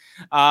hockey.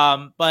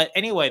 But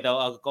anyway,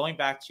 though, going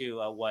back to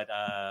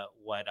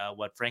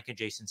what Frank and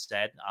Jason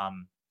said,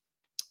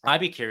 I'd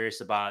be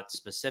curious about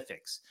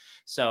specifics.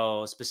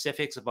 So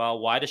specifics about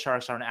why the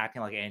Sharks aren't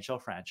acting like an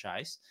NHL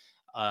franchise,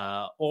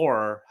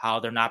 or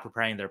how they're not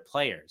preparing their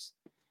players,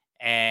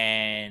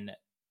 and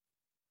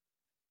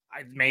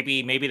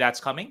maybe that's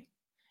coming.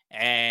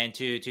 And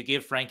to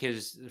give Frank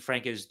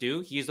his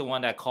due, he's the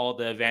one that called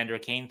the Evander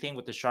Kane thing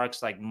with the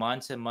Sharks like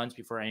months and months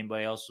before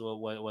anybody else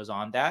was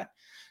on that.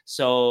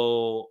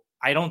 So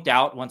I don't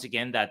doubt, once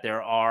again, that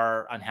there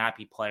are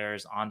unhappy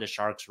players on the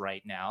Sharks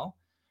right now.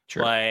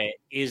 Sure. But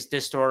is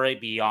this story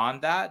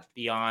beyond that?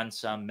 Beyond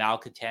some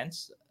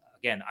malcontents?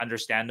 Again,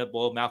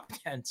 understandable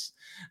malcontents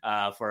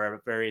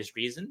for various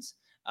reasons.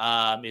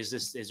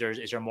 Is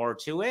there more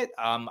to it?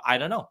 I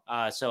don't know.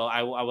 So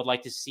I would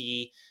like to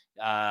see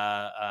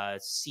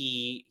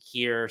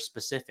hear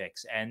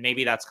specifics, and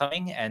maybe that's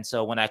coming. And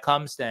so when that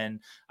comes, then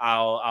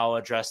I'll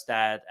address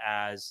that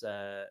as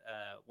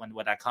when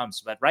that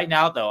comes. But right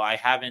now, though, I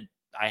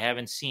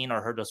haven't seen or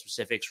heard those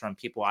specifics from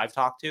people I've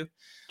talked to.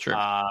 Sure.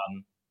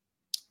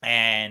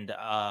 And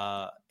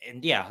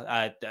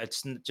yeah,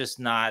 it's just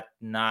not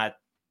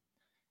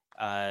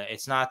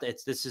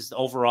this is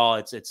overall,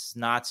 it's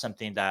not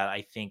something that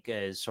I think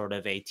is sort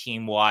of a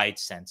team-wide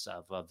sense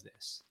of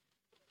this.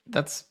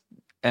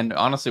 And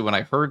honestly, when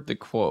I heard the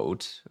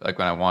quote, like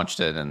when I watched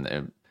it,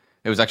 and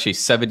it was actually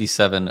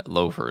 77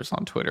 loafers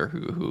on Twitter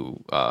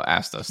who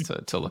asked us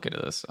to look into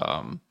this.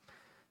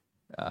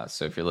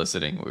 So if you're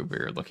listening, we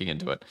were looking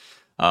into it.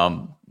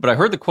 But I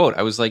heard the quote,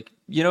 I was like,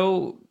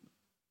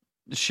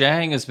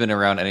 Shang has been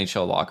around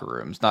NHL locker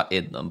rooms, not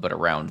in them, but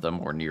around them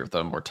or near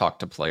them, or talked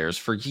to players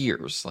for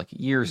years, like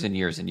years and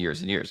years and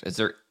years and years. Is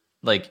there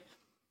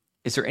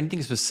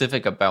anything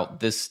specific about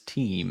this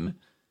team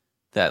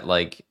that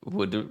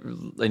would,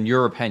 in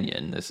your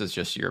opinion, this is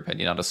just your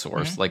opinion, not a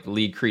source,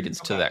 lead credence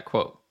to that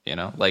quote?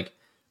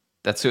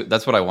 That's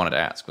what I wanted to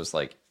ask, was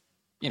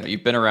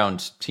you've been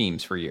around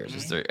teams for years.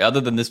 Is there,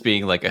 other than this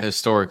being like a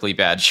historically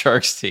bad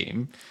Sharks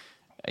team,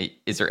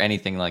 is there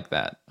anything like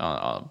that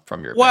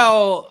from your opinion?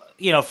 Well,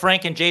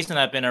 Frank and Jason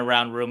have been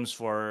around rooms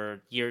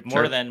for years,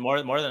 more than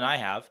I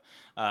have,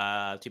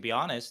 to be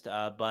honest.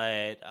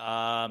 But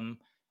I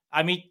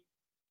mean,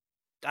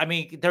 I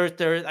think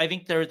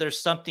there's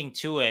something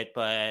to it,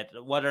 but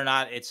whether or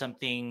not it's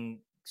something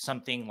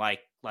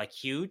like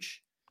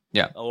huge,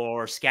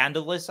 or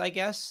scandalous, I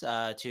guess,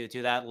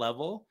 to that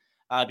level,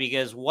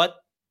 because what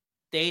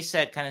they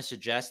said kind of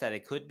suggests that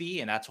it could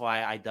be, and that's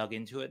why I dug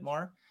into it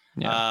more.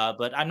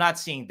 But I'm not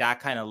seeing that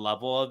kind of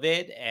level of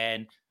it.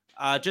 And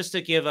just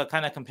to give a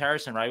kind of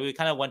comparison, right? We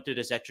kind of went through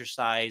this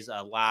exercise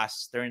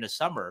during the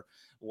summer,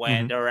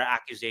 when there were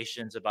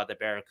accusations about the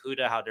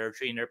Barracuda, how they're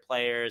treating their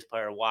players,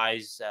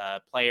 player-wise,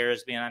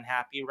 players being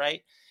unhappy,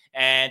 right?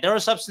 And there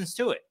was substance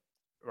to it,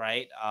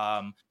 right?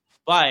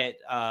 But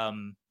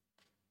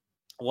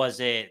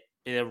did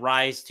it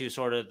rise to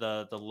sort of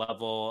the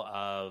level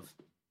of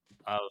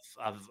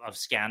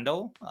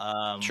scandal?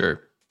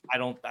 Sure. I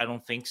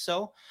don't think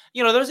so.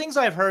 There's things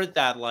I've heard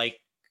that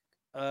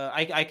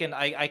I can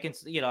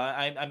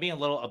I'm being a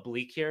little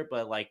oblique here,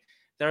 but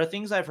there are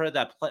things I've heard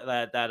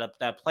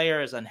that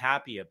player is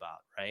unhappy about,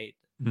 right?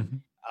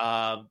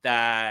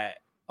 That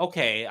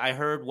okay, I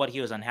heard what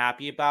he was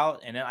unhappy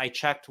about, and then I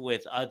checked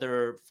with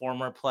other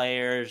former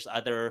players,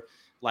 other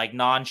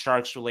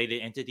non-Sharks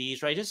related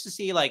entities, right, just to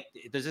see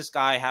does this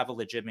guy have a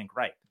legitimate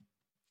gripe?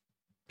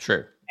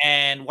 Sure.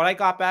 And what I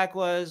got back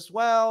was,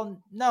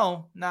 well,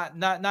 no, not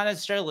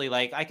necessarily.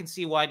 I can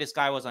see why this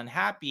guy was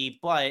unhappy,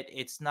 but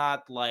it's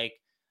not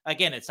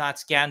again, it's not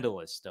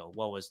scandalous though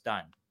what was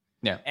done.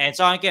 Yeah. And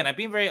so again, I'm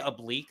being very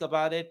oblique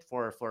about it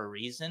for a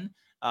reason.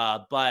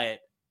 But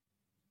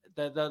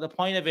the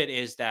point of it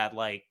is that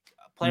a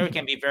player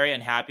can be very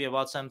unhappy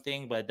about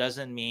something, but it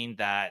doesn't mean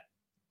that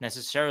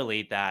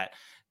necessarily that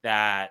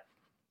that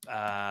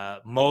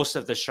most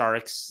of the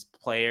Sharks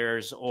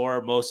players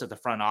or most of the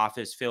front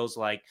office feels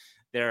like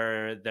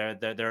they're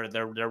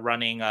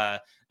running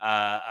a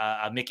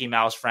Mickey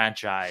Mouse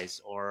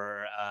franchise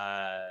or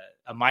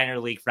a minor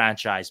league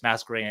franchise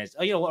masquerading as,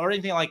 or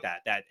anything like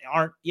that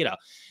aren't,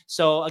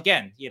 So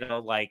again,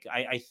 like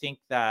I think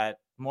that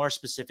more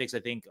specifics I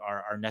think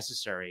are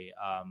necessary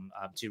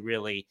to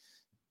really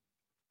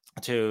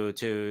to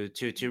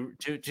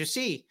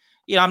see.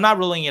 I'm not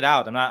ruling it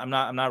out. I'm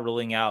not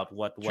ruling out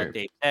what Sure.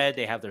 they said.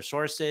 They have their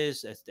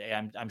sources.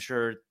 I'm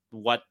sure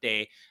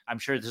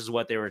this is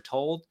what they were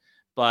told.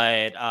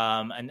 But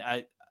on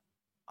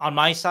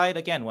my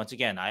side, once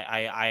again,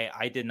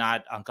 I did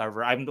not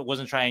uncover. I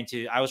was trying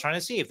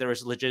to see if there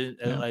was legit,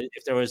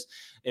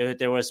 if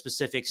there was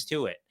specifics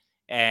to it,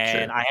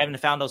 and Sure. I haven't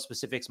found those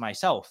specifics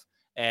myself.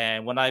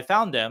 And when I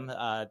found them,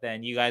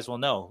 then you guys will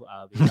know.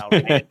 Because I'll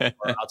write it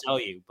or I'll tell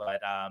you.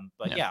 But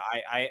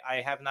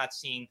I have not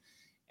seen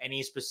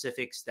any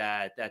specifics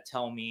that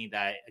tell me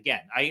that.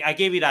 Again, I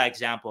gave you that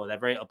example, that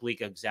very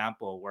oblique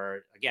example,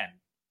 where again,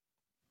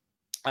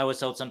 I was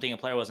told something a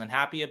player wasn't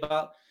happy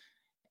about,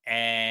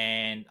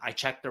 and I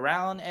checked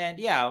around, and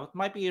it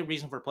might be a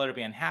reason for a player to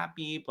be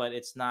unhappy, but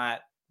it's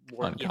not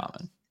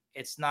uncommon.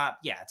 It's not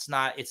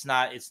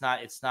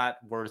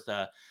worth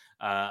a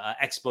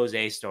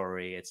expose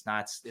story. It's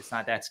not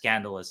that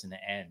scandalous in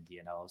the end,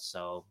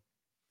 So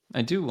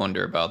I do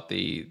wonder about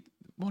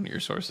one of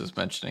your sources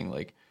mentioning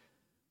like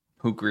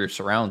who Greer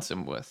surrounds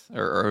him with,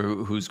 or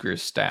who's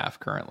Greer's staff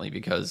currently,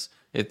 because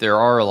if there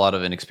are a lot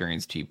of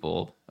inexperienced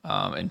people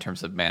in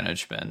terms of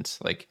management,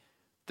 like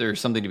there's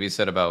something to be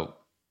said about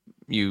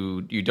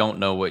you don't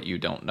know what you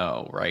don't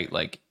know, right?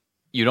 Like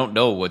you don't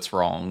know what's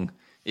wrong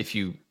if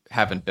you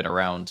haven't been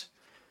around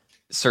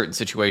certain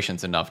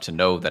situations enough to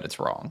know that it's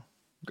wrong,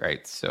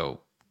 right?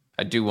 So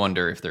I do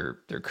wonder if there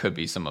could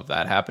be some of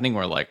that happening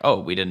where like, oh,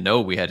 we didn't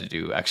know we had to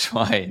do X,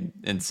 Y,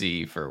 and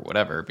Z for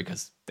whatever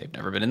because they've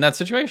never been in that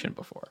situation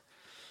before.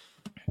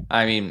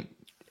 I mean,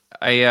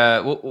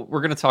 we're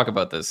going to talk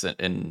about this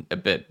in a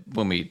bit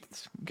when we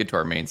get to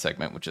our main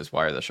segment, which is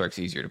why are the Sharks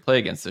easier to play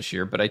against this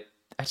year. But I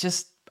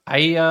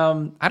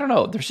don't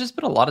know. There's just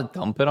been a lot of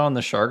dumping on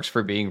the Sharks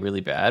for being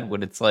really bad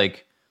when it's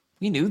like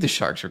we knew the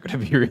Sharks were going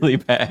to be really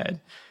bad,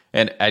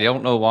 and I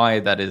don't know why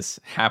that is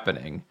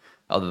happening.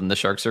 Other than the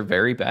Sharks are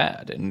very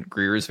bad and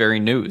Greer is very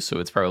new, so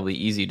it's probably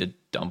easy to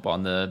dump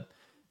on the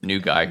new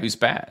guy who's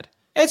bad.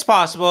 It's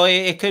possible.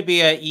 It could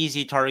be an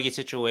easy target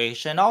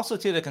situation. Also,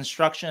 to the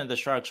construction of the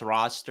Sharks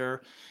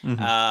roster,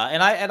 Mm-hmm.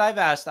 And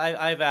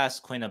I've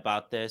asked Quinn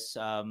about this.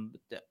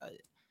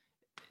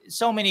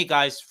 So many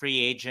guys free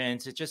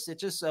agents. It's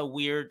just a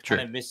weird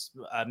kind of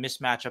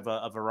mismatch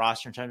of a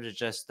roster in terms of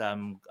just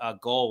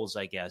goals.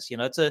 I guess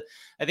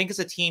I think it's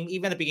a team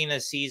even at the beginning of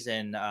the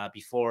season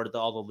before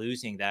all the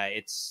losing that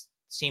it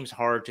seems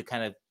hard to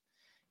kind of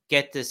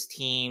get this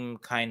team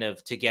kind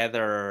of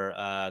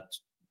together.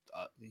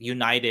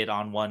 United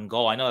on one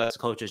goal. I know that's a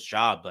coach's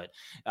job, but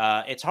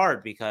it's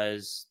hard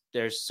because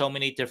there's so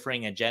many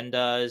differing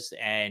agendas,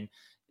 and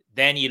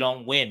then you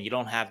don't win. You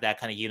don't have that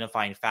kind of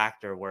unifying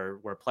factor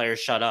where players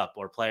shut up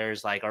or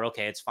players like are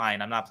okay, it's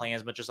fine. I'm not playing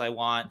as much as I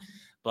want,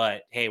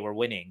 but hey, we're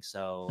winning,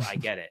 so I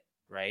get it,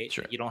 right?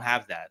 Sure. You don't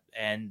have that,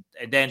 and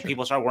then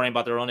people start worrying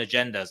about their own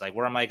agendas, like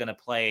where am I going to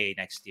play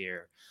next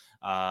year?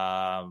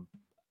 I'm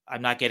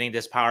not getting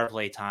this power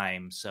play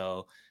time,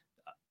 so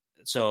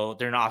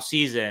during off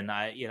season,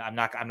 I'm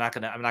not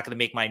gonna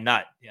make my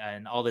nut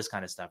and all this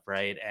kind of stuff,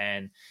 right?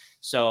 And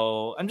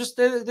so I'm just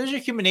there's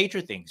your human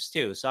nature things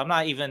too. So I'm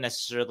not even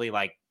necessarily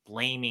like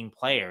blaming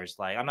players.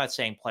 Like I'm not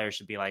saying players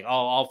should be like, oh,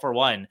 all for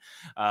one.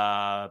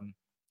 All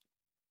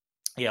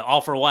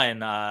for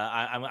one.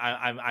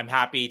 I'm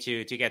happy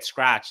to get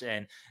scratched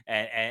and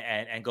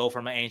go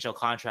from an NHL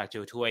contract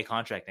to a 2-way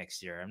contract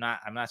next year.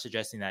 I'm not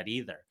suggesting that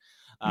either.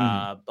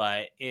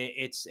 But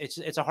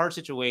it's a hard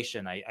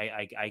situation,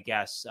 I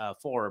guess,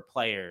 for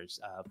players,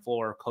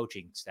 for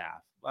coaching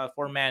staff,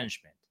 for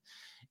management,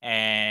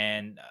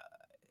 and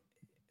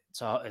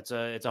so it's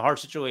a hard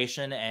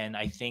situation. And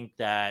I think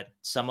that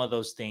some of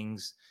those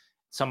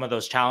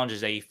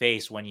challenges that you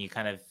face when you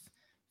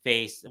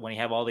when you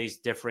have all these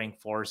differing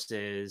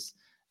forces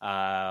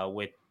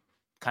with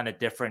kind of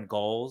different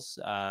goals,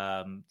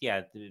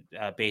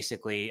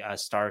 basically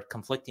start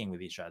conflicting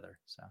with each other.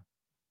 So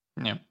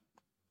yeah.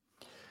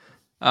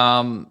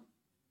 I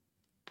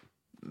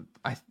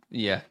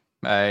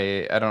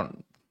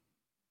don't.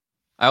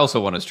 I also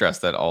want to stress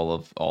that all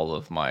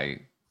of my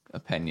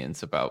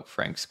opinions about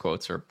Frank's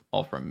quotes are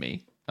all from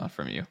me, not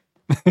from you,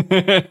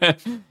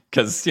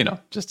 because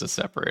just to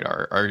separate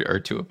our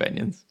two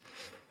opinions.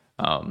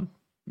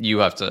 You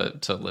have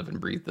to live and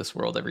breathe this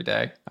world every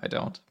day. I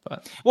don't.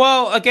 But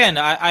well, again,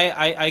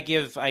 I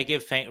give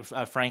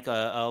Frank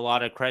a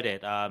lot of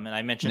credit. And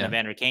I mentioned the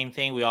Evander Kane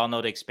thing. We all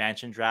know the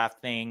expansion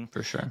draft thing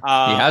for sure. He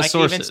has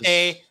sources.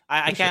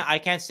 I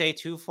can't say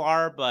too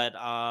far, but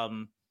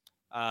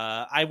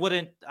I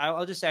wouldn't.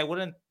 I'll just say I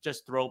wouldn't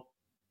just throw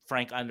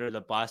Frank under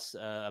the bus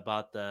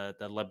about the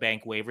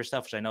LeBanc waiver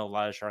stuff, which I know a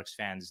lot of Sharks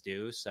fans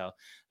do. So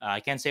I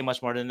can't say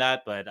much more than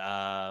that, but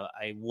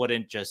I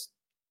wouldn't just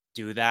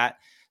do that.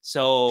 Sure.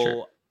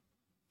 So,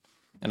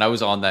 and I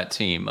was on that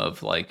team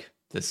of like,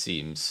 this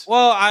seems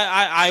well,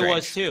 I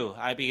was strange. too.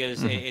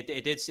 Because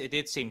it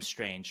did seem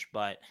strange,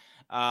 but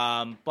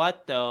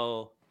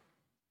though.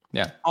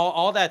 Yeah.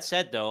 All that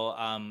said, though,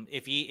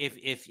 if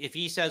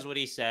he says what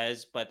he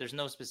says, but there's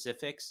no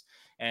specifics,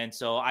 and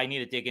so I need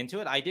to dig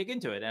into it, I dig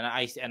into it, and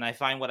I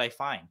find what I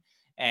find.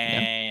 Yeah.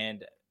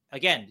 And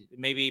again,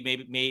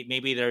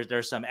 maybe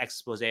there's some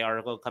expose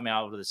article coming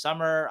out over the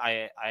summer.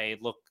 I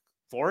look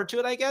forward to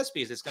it, I guess,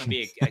 because it's going to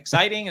be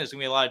exciting. There's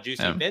going to be a lot of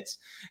juicy bits.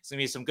 It's going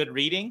to be some good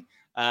reading,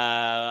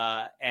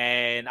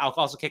 and I'll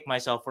also kick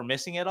myself for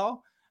missing it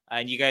all.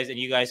 And you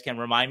guys can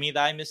remind me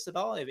that I missed it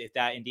all if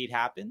that indeed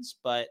happens,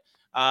 but.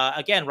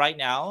 Again, right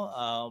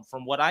now,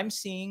 from what I'm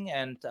seeing,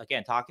 and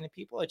again, talking to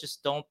people, I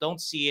just don't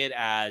see it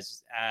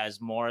as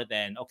more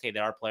than okay.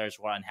 There are players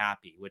who are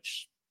unhappy,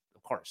 which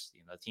of course,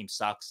 the team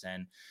sucks,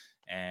 and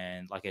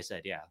like I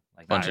said, yeah,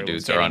 like a bunch of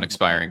dudes are on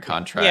expiring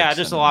contracts. Yeah,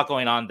 there's a lot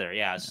going on there.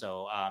 Yeah,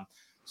 so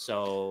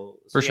For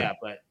yeah, sure.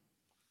 but.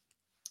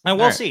 And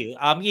we'll see.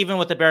 Even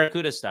with the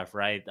Barracuda stuff,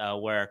 right?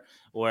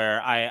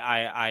 Where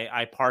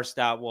I parsed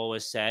out what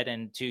was said,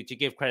 and to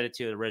give credit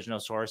to the original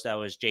source, that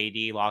was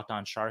JD Locked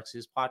On Sharks'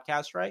 his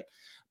podcast, right?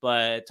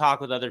 But talk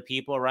with other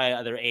people, right?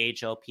 Other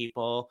AHL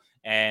people,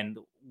 and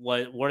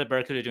were the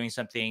Barracuda doing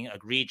something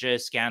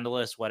egregious,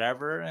 scandalous,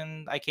 whatever?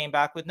 And I came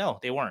back with no,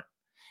 they weren't.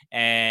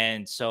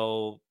 And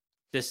so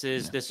this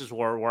is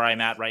where I'm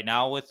at right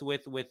now with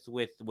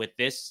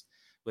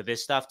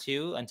this stuff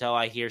too, until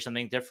I hear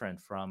something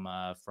different from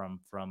my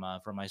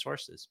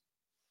sources.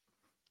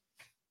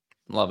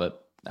 Love it.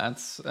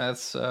 That's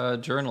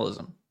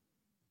journalism,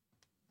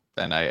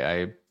 and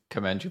I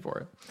commend you for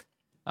it.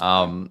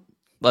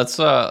 Let's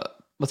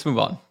move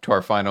on to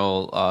our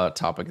final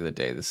topic of the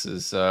day. This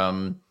is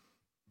we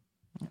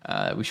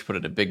should put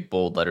it in big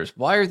bold letters.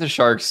 Why are the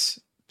Sharks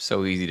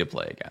so easy to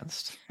play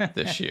against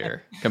this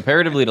year,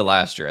 comparatively to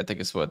last year? I think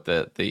is what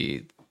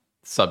the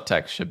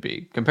subtext should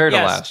be compared to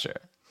last year.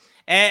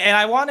 And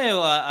I want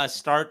to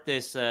start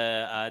this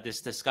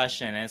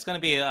discussion, and it's going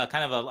to be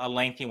kind of a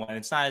lengthy one.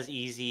 It's not as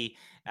easy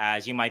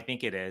as you might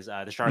think it is.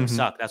 The Sharks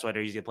suck. That's why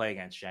they're easy to play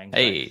against, Shang.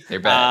 Hey, they're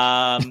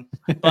bad.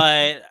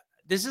 But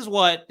this is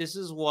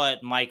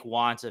what Mike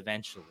wants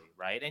eventually,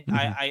 right? And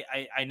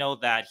I know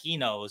that he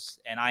knows,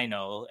 and I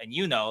know, and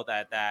you know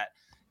that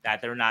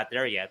they're not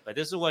there yet. But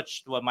this is what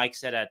Mike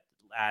said at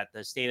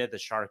the State of the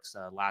Sharks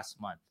last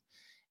month,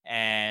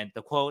 and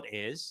the quote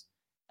is.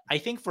 I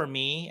think for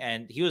me,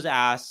 and he was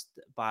asked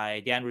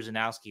by Dan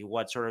Ruzanowski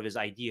what sort of his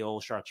ideal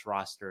Sharks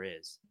roster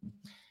is.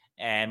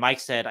 And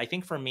Mike said, I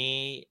think for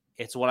me,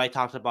 it's what I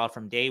talked about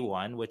from day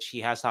one, which he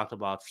has talked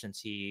about since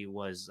he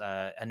was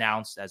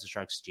announced as a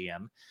Sharks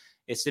GM.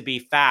 It's to be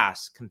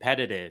fast,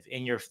 competitive,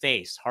 in your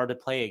face, hard to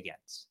play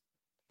against.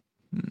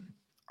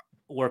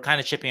 We're kind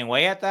of chipping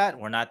away at that.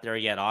 We're not there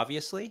yet,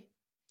 obviously.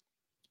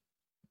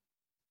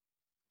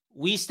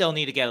 We still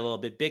need to get a little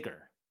bit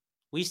bigger.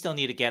 We still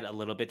need to get a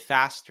little bit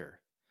faster.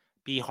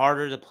 Be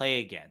harder to play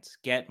against,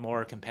 get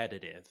more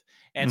competitive.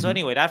 And so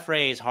anyway, that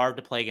phrase, hard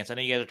to play against, I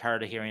know you guys are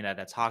tired of hearing that.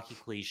 That's hockey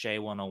cliche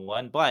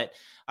 101, but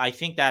I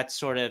think that's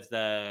sort of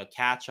the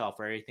catch-all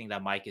for everything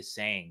that Mike is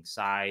saying.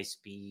 Size,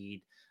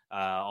 speed,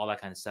 all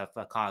that kind of stuff,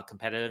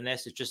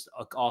 competitiveness. It's just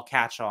all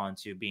catch-all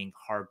into being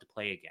hard to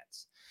play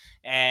against.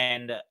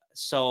 And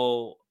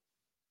so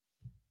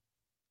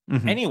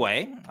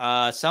anyway,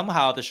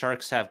 somehow the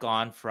Sharks have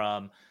gone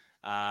from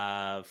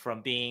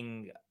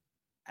being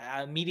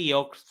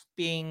mediocre,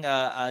 being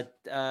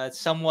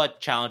somewhat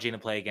challenging to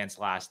play against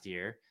last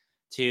year,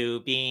 to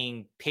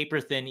being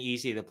paper thin,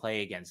 easy to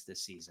play against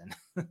this season.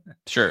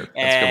 Sure,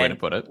 that's a good way to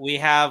put it. We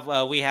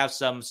have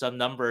some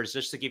numbers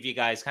just to give you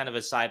guys kind of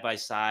a side by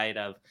side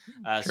of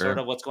sort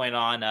of what's going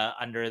on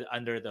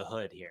under the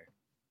hood here.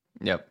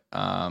 Yep.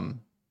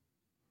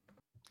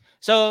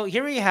 So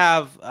here we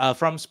have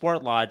from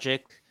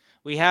Sportlogic,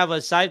 we have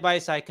a side by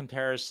side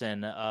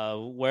comparison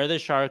of where the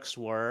Sharks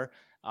were.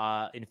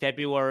 In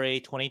February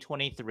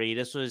 2023,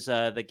 this was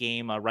the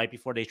game right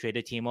before they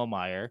traded Timo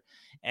Meier,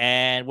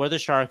 and where the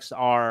Sharks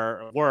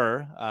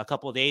were a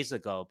couple of days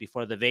ago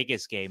before the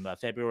Vegas game,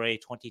 February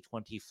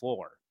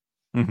 2024.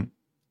 And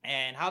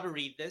how to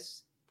read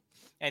this?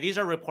 And these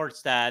are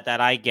reports that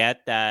I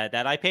get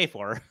that I pay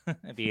for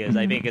because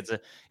I think it's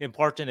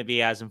important to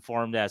be as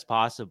informed as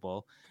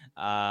possible.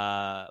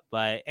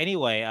 But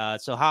anyway,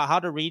 so how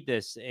to read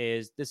this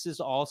is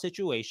all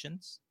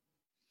situations.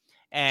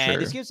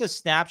 And this gives a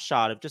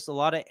snapshot of just a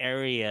lot of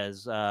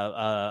areas,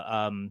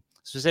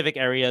 specific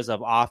areas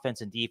of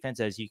offense and defense,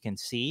 as you can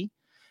see.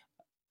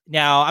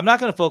 Now, I'm not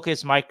going to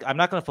focus, Mike. I'm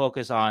not going to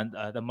focus on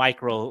the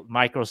micro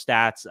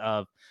stats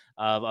of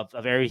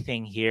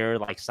everything here,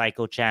 like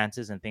psycho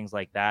chances and things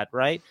like that,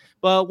 right?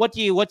 But what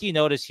do you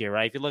notice here,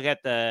 right? If you look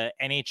at the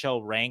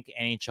NHL rank,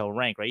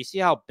 right? You see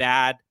how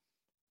bad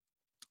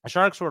the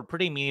Sharks were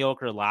pretty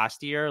mediocre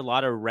last year. A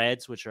lot of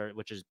reds, which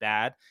is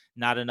bad.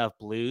 Not enough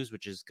blues,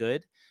 which is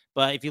good.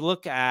 But if you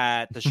look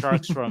at the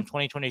Sharks from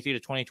 2023 to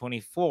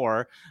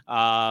 2024,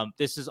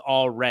 this is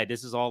all red.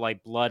 This is all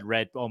like blood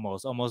red,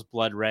 almost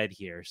blood red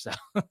here. So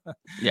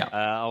Yeah,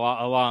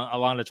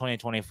 along the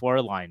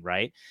 2024 line,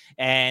 right?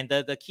 And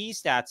the key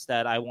stats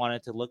that I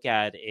wanted to look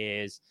at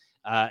is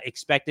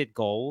expected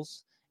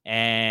goals.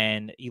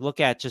 And you look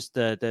at just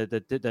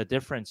the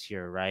difference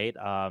here, right?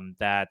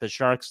 That the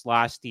Sharks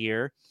last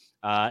year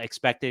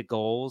expected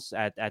goals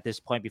at this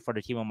point before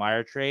the Timo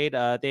Meier trade,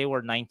 they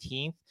were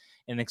 19th.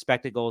 In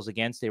expected goals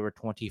against, they were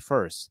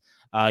 21st.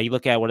 You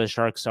look at what the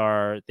Sharks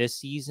are this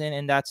season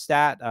in that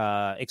stat,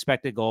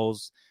 expected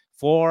goals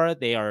for,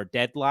 they are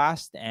dead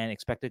last, and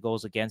expected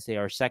goals against, they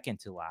are second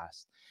to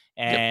last.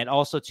 And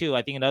also, too,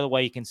 I think another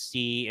way you can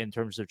see in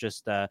terms of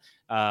just the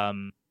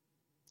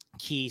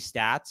key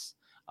stats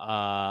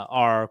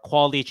are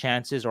quality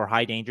chances or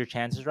high danger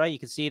chances, right? You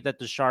can see that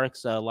the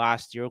Sharks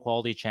last year,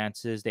 quality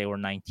chances, they were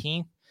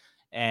 19th.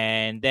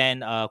 And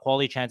then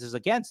quality chances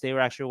against, they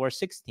were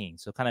 16,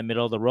 so kind of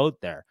middle of the road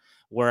there.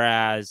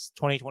 Whereas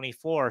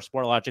 2024,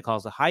 Sportlogic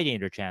calls it high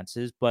danger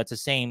chances, but it's the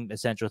same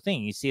essential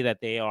thing. You see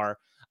that they are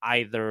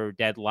either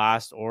dead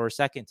last or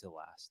second to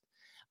last.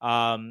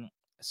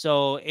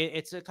 So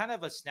it's a kind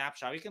of a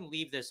snapshot. We can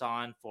leave this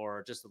on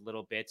for just a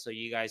little bit, so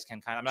you guys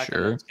can kind of.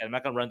 I'm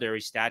not gonna run through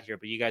every stat here,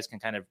 but you guys can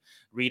kind of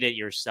read it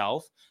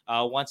yourself.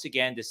 Once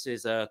again, this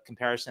is a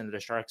comparison of the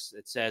Sharks.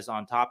 It says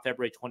on top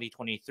February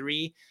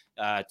 2023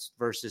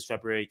 versus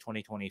February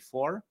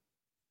 2024.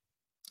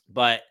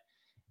 But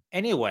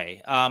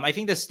anyway, I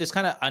think this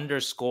kind of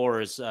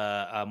underscores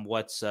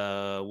what's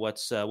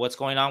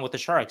going on with the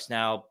Sharks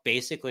now.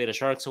 Basically, the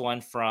Sharks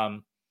went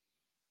from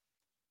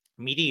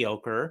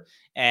mediocre,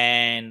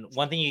 and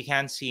one thing you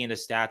can see in the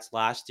stats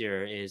last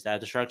year is that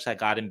the Sharks had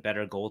gotten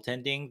better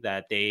goaltending,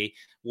 that they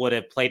would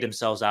have played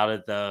themselves out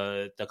of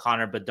the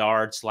Connor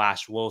Bedard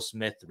 / Will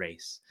Smith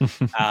race.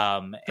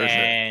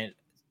 Sure.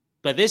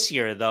 But this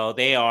year, though,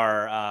 they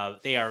are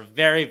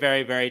very,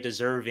 very, very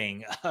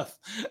deserving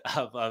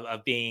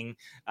of being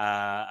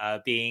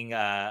at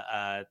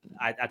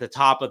the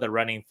top of the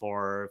running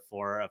for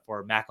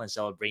Macklin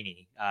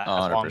Celebrini,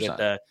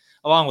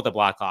 along with the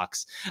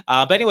Blackhawks.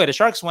 But anyway, the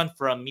Sharks went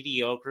from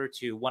mediocre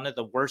to one of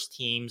the worst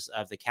teams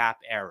of the cap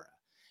era,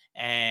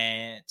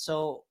 and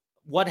so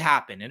what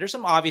happened? And there's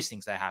some obvious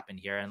things that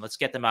happened here, and let's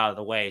get them out of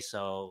the way.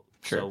 So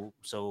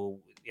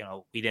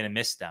we didn't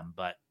miss them,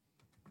 but.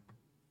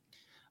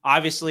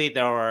 Obviously,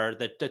 there are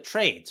the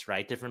trades,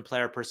 right? Different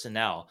player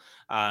personnel.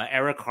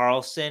 Erik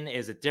Karlsson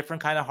is a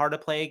different kind of hard to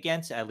play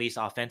against, at least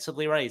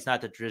offensively, right? He's not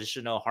the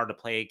traditional hard to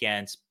play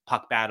against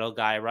puck battle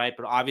guy, right?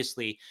 But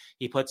obviously,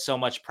 he puts so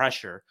much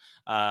pressure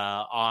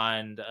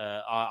on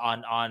the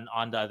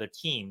other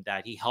team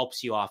that he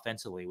helps you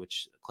offensively,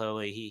 which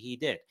clearly he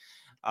did.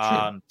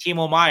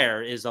 Timo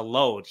Meier is a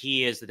load.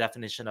 He is the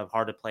definition of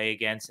hard to play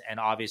against, and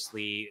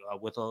obviously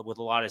with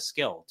a lot of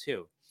skill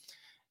too.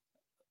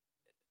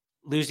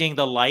 Losing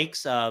the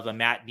likes of a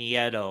Matt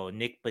Nieto,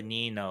 Nick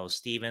Bonino,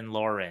 Steven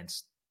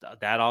Lawrence,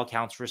 that all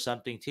counts for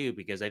something too,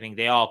 because I think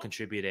they all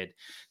contributed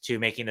to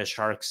making the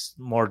Sharks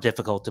more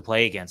difficult to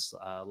play against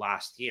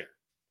last year.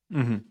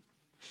 Mm-hmm.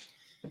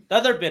 The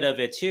other bit of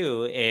it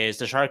too is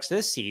the Sharks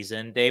this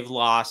season, they've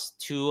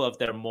lost two of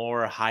their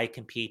more high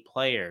compete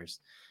players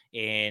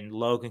in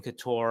Logan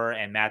Couture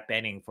and Matt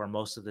Benning for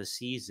most of the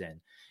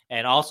season.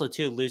 And also,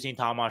 too, losing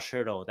Tomas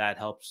Hertl, that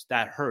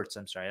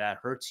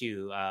hurts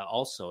you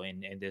also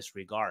in this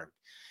regard.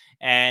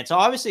 And so,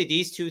 obviously,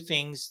 these two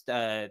things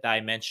that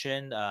I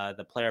mentioned,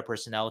 the player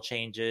personnel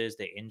changes,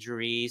 the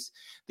injuries,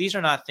 these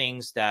are not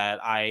things that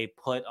I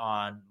put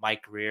on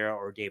Mike Grier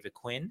or David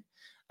Quinn.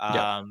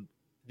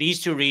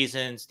 These two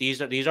reasons,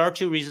 these are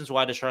two reasons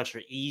why the Sharks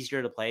are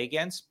easier to play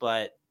against.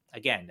 But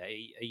again,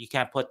 you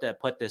can't put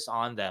this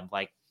on them.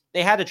 Like,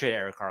 they had to trade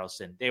Erik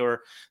Karlsson. They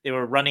were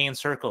running in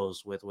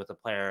circles with a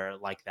player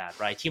like that,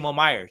 right? Timo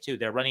Meier too.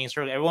 They're running in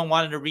circles. Everyone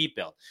wanted a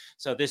rebuild.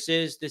 So this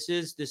is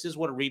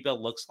what a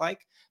rebuild looks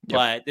like. Yep.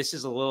 But this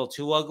is a little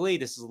too ugly.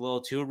 This is a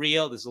little too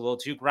real. This is a little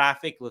too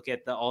graphic. Look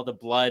at all the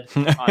blood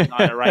on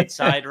the right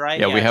side, right?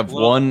 Yeah, we have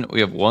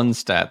one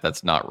stat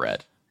that's not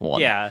red. One.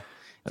 Yeah,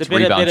 that's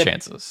rebound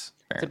chances.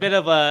 It's a bit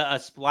of a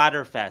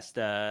splatter fest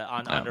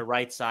on the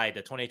right side,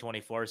 the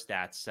 2024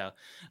 stats.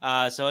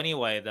 So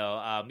anyway,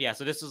 though,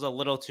 so this is a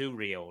little too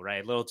real,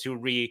 right? A little too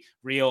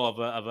real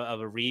of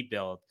a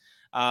rebuild.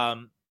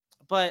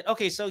 But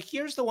okay, so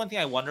here's the one thing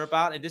I wonder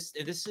about, and this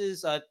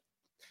is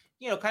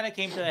kind of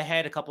came to a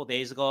head a couple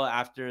days ago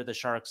after the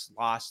Sharks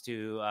lost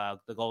to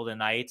the Golden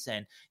Knights,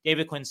 and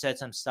David Quinn said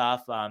some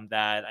stuff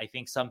that I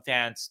think some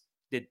fans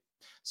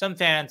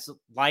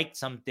liked,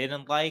 some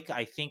didn't like.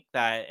 I think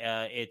that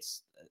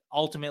it's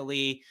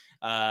ultimately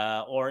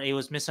or it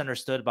was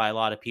misunderstood by a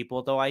lot of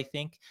people, though, I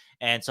think.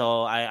 And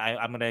so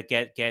I'm gonna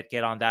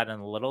get on that in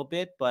a little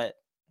bit, but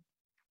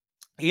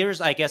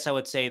here's, I guess I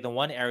would say, the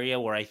one area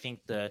where I think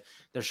the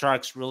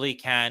Sharks really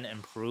can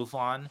improve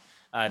on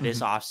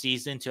this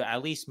offseason to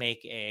at least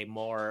make a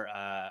more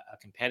a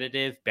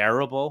competitive,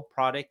 bearable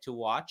product to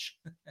watch.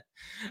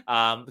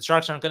 The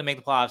Sharks aren't going to make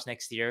the playoffs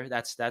next year.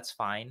 That's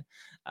fine.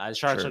 The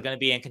Sharks are going to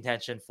be in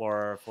contention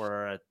for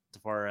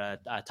a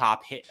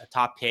top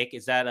pick.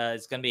 Is that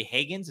it's going to be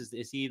Higgins?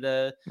 Is he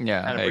the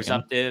kind of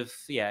presumptive?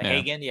 Yeah,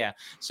 Hagen. Yeah.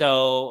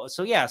 So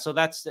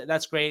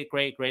that's great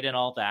and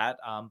all that.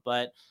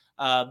 But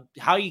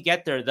how you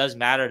get there does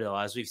matter, though,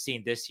 as we've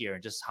seen this year,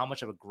 and just how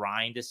much of a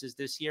grind this is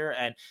this year.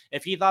 And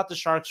if you thought the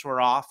Sharks were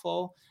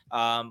awful,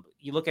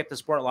 you look at the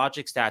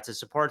Sportlogiq stats, it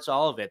supports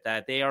all of it,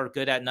 that they are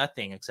good at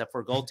nothing except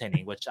for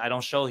goaltending, which I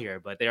don't show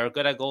here, but they are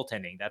good at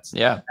goaltending. That's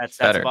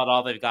about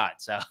all they've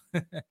got. So,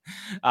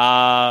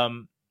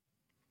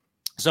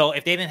 so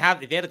if they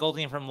had a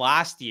goaltending from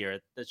last year,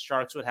 the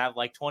Sharks would have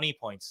like 20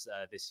 points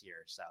this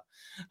year. So,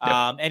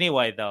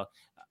 anyway, though,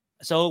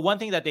 so one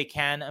thing that they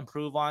can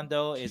improve on,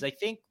 though, is I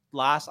think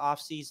last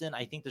offseason,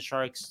 I think the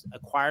Sharks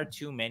acquired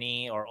too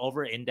many or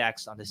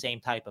over-indexed on the same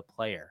type of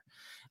player.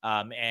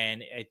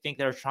 And I think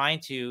they're trying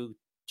to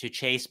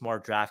chase more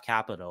draft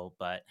capital,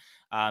 but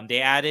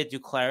they added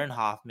Duclair and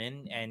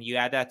Hoffman, and you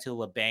add that to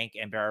LeBanc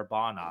and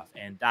Barabanov,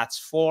 and that's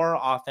 4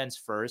 offense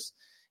first,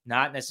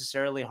 not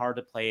necessarily hard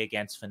to play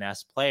against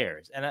finesse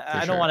players. And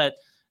I don't want to.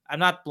 I'm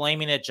not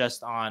blaming it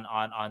just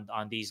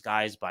on these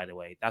guys, by the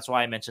way. That's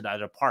why I mentioned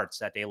other parts,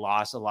 that they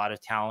lost a lot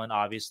of talent,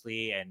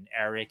 obviously, and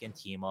Eric and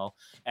Timo,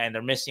 and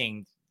they're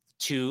missing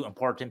 2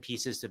 important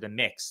pieces to the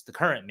mix, the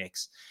current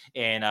mix,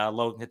 in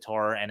Logan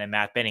Couture and in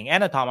Matt Benning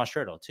and a Thomas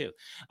Schertl too.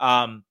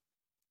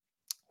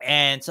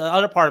 And so the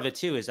other part of it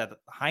too is that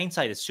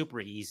hindsight is super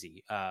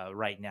easy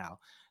right now.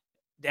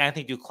 The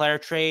Anthony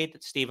Duclair trade,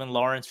 Stephen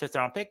Lawrence 5th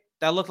round pick,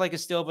 that looked like a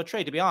steal of a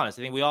trade, to be honest.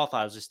 I think we all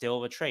thought it was a steal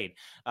of a trade.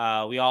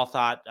 We all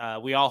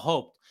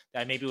hoped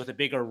that maybe with a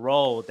bigger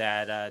role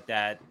that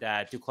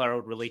Duclair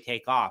would really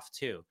take off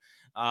too.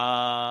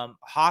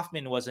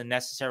 Hoffman was a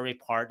necessary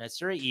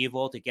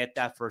evil to get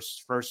that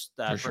first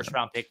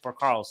round pick for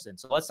Karlsson.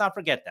 So let's not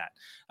forget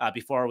that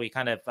before we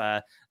kind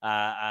of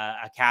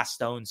cast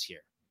stones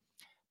here.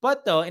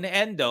 But though, in the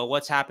end, though,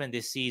 what's happened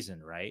this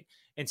season, right?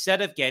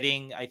 Instead of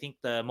getting, I think,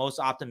 the most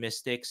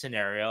optimistic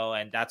scenario,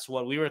 and that's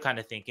what we were kind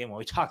of thinking when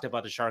we talked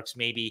about the Sharks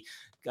maybe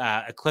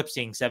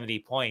eclipsing 70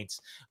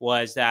 points,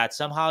 was that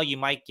somehow you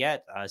might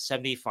get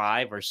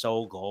 75 or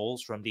so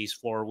goals from these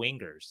 4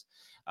 wingers.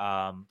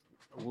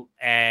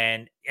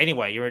 And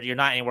anyway, you're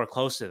not anywhere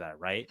close to that,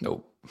 right?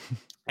 Nope.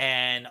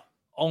 And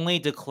only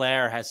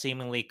Duclair has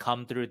seemingly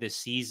come through this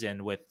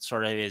season with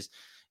sort of his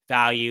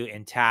value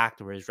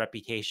intact, or his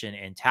reputation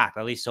intact,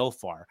 at least so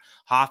far.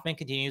 Hoffman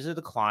continues to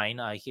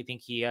decline. I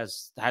think he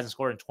hasn't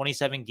scored in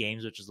 27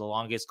 games, which is the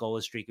longest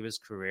goalless streak of his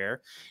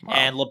career. Wow.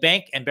 And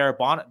LeBanc and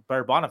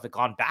Barabanov have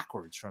gone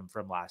backwards from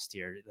last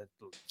year.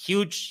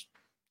 Huge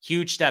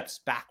steps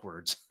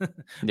backwards.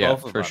 Yeah,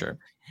 for sure.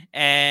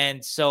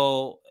 And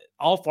so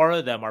all 4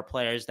 of them are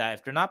players that,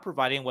 if they're not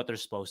providing what they're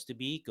supposed to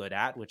be good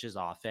at, which is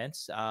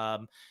offense,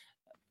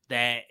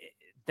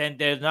 then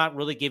they're not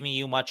really giving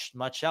you much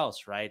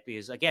else, right?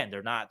 Because again,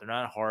 they're not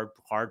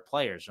hard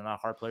players. They're not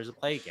hard players to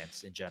play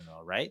against in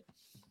general, right?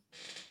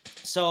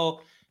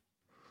 So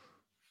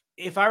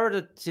if I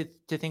were to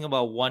think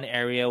about one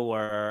area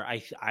where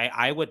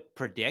I would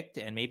predict,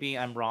 and maybe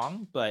I'm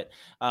wrong, but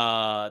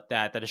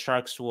that the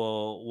Sharks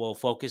will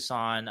focus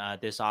on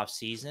this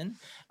offseason,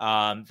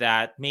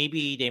 that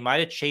maybe they might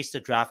have chased the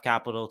draft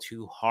capital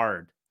too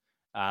hard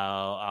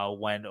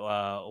when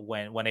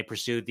they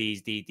pursued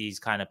these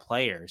kind of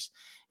players.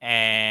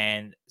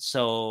 And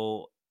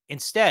so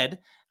instead,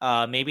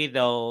 maybe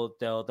they'll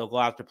go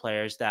after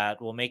players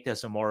that will make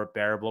this a more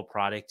bearable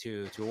product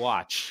to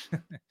watch.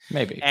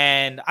 Maybe.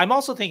 And I'm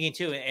also thinking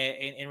too,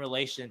 in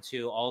relation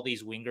to all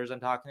these wingers I'm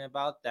talking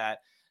about,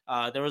 that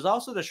there was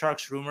also the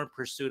Sharks' rumored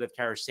pursuit of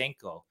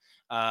Tarasenko,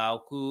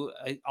 who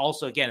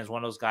also, again, is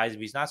one of those guys, if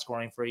he's not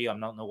scoring for you, I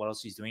don't know what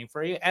else he's doing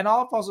for you. And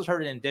I've also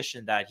heard in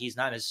addition that he's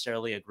not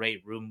necessarily a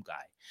great room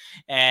guy.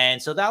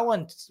 And so that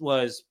one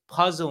was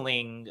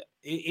puzzling.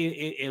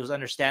 It was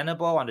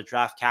understandable on the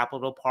draft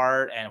capital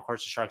part. And of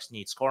course, the Sharks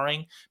need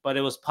scoring, but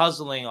it was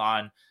puzzling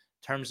on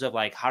terms of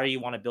like, how do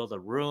you want to build a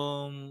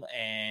room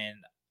and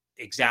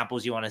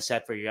examples you want to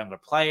set for your younger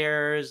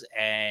players.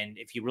 And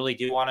if you really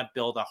do want to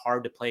build a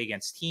hard to play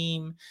against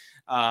team,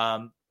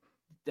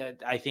 that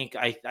I think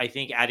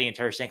adding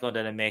Tarasenko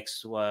to the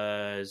mix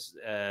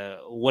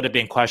would have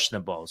been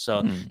questionable.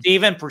 So to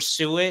even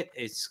pursue it,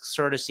 it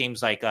sort of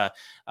seems like your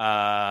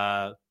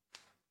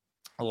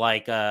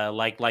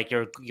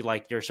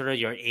sort of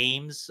your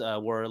aims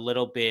were a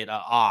little bit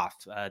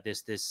off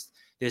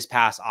this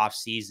past off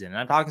season. And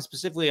I'm talking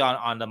specifically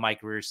on the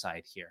Mike Rear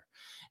side here.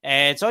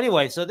 And so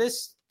anyway,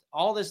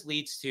 all this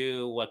leads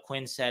to what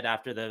Quinn said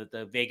after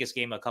the Vegas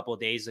game a couple of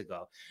days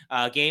ago,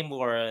 a game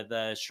where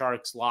the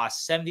Sharks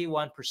lost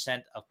 71%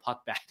 of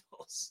puck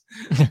battles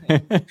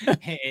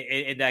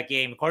in that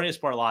game, according to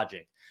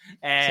Sportlogiq.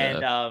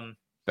 And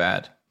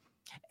bad.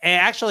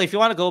 And actually, if you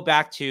want to go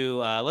back to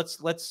let's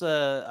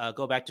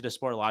go back to the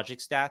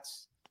Sportlogiq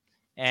stats,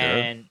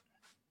 and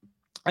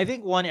I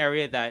think one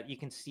area that you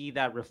can see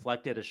that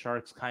reflected the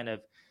Sharks kind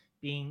of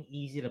being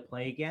easy to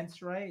play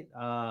against, right?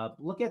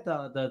 Look at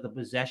the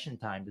possession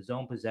time, the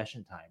zone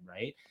possession time,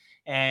 right?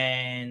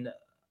 And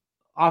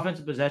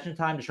offensive possession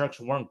time, the Sharks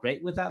weren't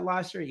great with that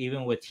last year,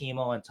 even with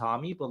Timo and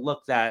Tommy. But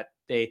look that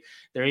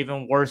they're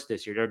even worse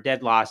this year. They're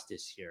dead lost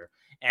this year.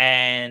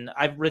 And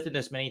I've written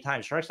this many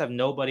times. Sharks have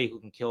nobody who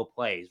can kill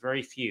plays.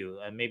 Very few.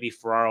 Maybe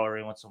Ferraro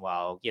every once in a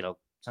while.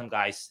 Some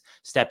guys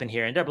step in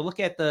here and there. But look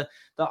at the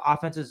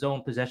offensive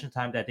zone possession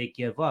time that they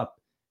give up.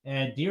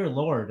 And dear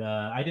Lord,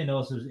 I didn't know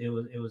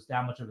it was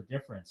that much of a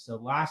difference. So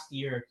last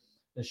year,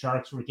 the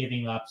Sharks were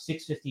giving up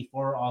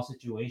 654 all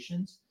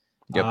situations.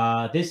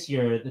 Yep. This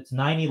year it's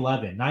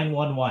 911,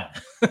 911.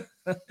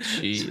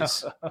 Jeez.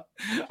 So,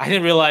 I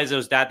didn't realize it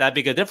was that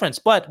big a difference.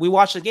 But we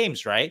watch the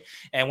games, right?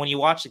 And when you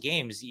watch the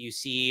games, you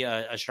see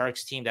a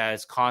Sharks team that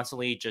is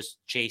constantly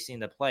just chasing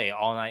the play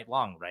all night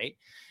long, right?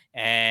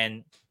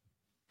 And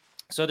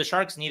so the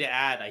Sharks need to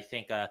add, I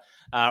think,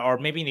 or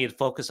maybe need to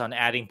focus on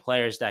adding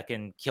players that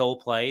can kill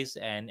plays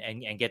and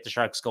get the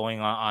Sharks going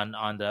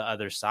on the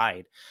other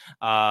side.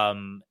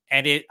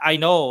 I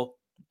know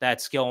that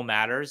skill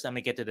matters. I'm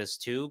gonna get to this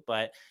too,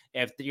 but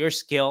if your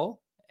skill,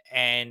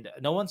 and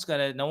no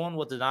one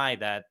will deny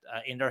that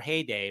in their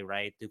heyday,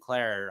 right?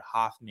 Duclair,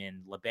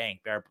 Hoffman, LeBanc,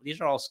 these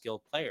are all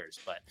skilled players,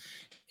 but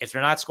if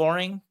they're not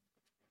scoring,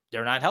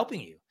 they're not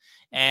helping you.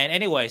 And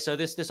anyway, so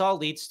this all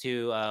leads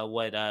to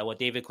what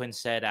David Quinn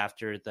said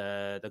after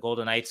the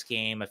Golden Knights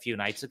game a few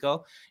nights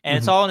ago, and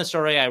it's all in a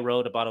story I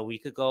wrote about a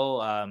week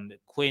ago.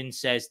 Quinn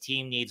says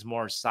team needs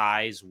more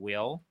size,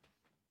 will,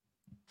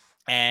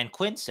 and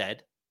Quinn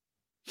said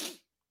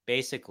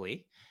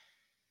basically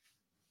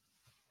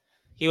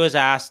he was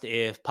asked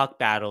if puck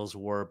battles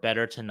were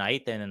better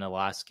tonight than in the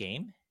last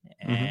game,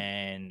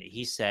 and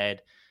he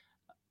said,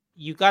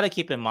 you got to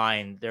keep in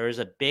mind there is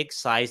a big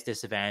size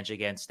disadvantage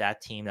against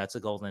that team. That's the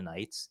Golden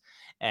Knights.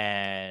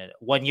 And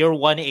when you're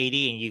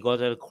 180 and you go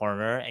to the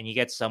corner and you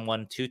get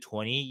someone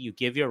 220, you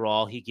give your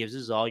all, he gives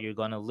his all, you're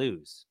going to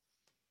lose.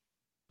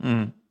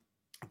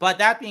 But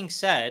that being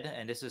said,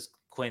 and this is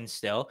Quinn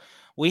still,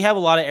 we have a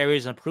lot of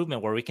areas of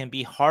improvement where we can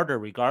be harder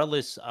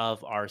regardless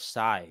of our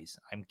size.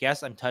 I'm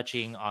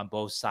touching on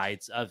both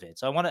sides of it.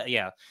 So I'm going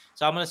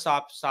to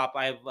stop.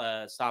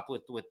 I've stopped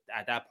with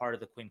at that part of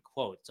the Quinn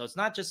quote. So it's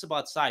not just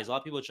about size. A lot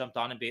of people jumped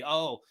on and be,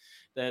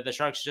 the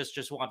Sharks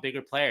just want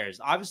bigger players.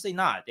 Obviously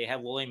not. They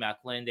have William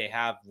Eklund.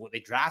 They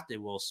drafted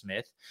Will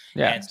Smith.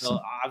 Yeah. And so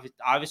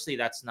obviously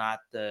that's not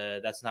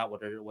what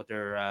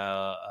they're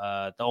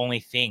the only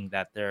thing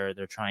that they're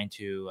trying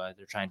to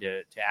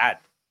add.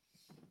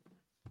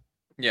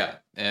 Yeah,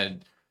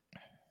 and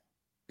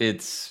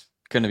it's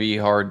going to be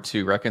hard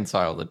to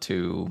reconcile the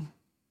two.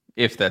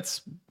 If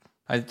that's,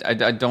 I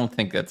don't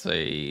think that's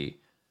I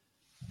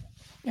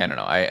don't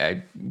know.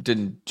 I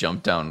didn't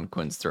jump down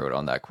Quinn's throat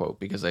on that quote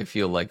because I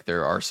feel like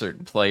there are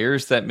certain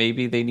players that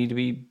maybe they need to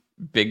be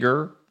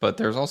bigger, but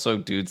there's also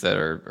dudes that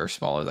are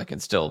smaller that can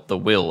still, the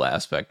will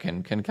aspect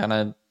can kind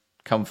of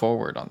come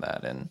forward on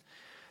that. And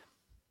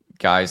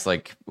guys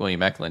like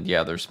William Eklund,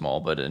 yeah, they're small,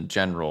 but in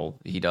general,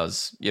 he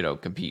does,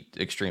 compete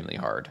extremely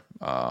hard.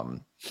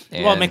 Mikhail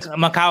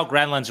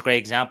Granlund's a great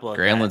example of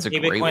Granlund's that. a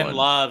David great Quinn one.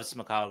 loves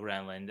Mikhail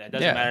Granlund. It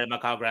doesn't matter if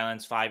Mikhail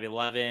Granlund's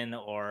 5'11"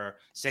 or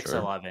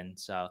 6'11".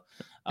 So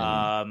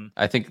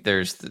I think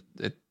there's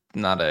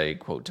not a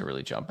quote to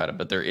really jump at it,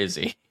 but there is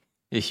a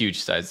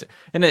huge size.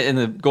 And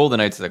the Golden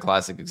Knights are the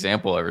classic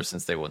example ever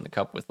since they won the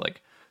cup with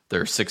like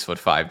their 6'5"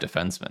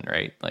 defenseman,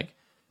 right? Like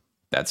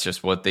that's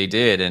just what they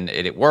did, and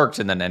it worked.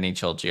 And then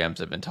NHL GMs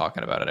have been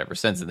talking about it ever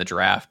since. In the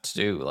draft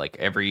too, like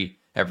every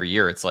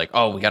year, it's like,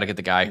 oh, we got to get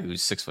the guy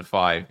who's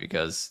 6'5"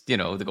 because the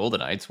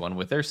Golden Knights won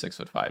with their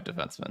 6'5"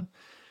 defenseman,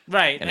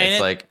 right? And it's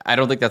like I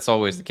don't think that's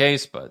always the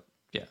case, but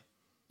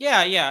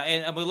yeah,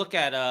 and we look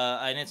at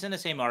and it's in the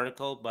same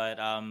article, but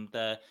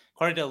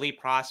according to Elite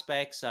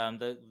Prospects,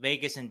 the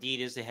Vegas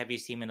indeed is the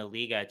heaviest team in the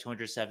league at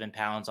 207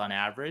 pounds on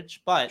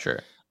average, but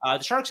sure.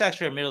 The Sharks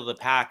actually are middle of the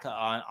pack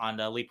on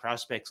the Elite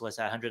Prospects list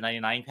at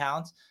 199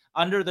 pounds.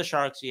 Under the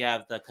Sharks, you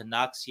have the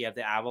Canucks, you have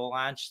the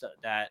Avalanche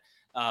that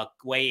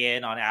weigh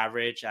in on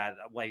average at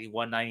like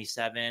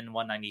 197,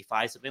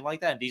 195, something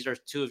like that. And these are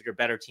two of your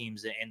better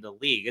teams in the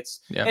league. It's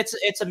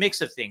a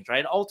mix of things,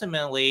 right?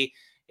 Ultimately,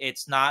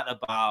 it's not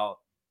about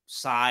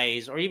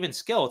size or even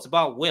skill. It's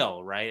about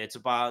will, right? It's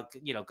about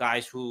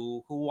guys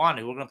who want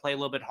it, who are going to play a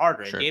little bit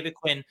harder. Sure. And David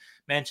Quinn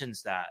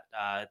mentions that.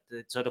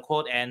 So the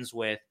quote ends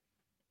with,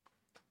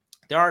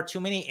 there are too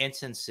many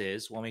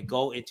instances when we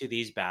go into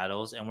these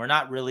battles and we're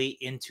not really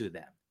into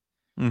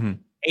them.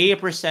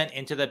 80%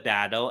 into the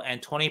battle and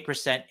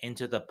 20%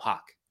 into the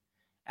puck.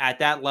 at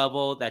that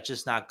level, that's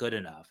just not good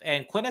enough.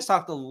 And Quinn has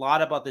talked a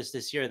lot about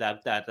this year,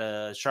 that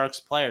the Sharks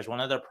players, one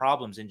of their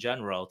problems in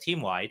general,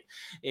 team wide,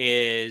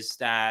 is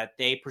that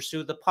they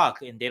pursue the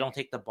puck and they don't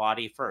take the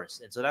body first.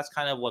 And so that's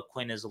kind of what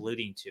Quinn is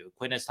alluding to.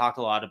 Quinn has talked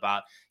a lot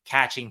about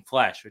catching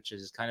flesh, which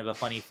is kind of a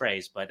funny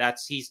phrase, but I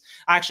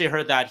actually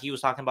heard that he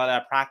was talking about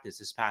that at practice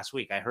this past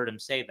week. I heard him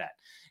say that.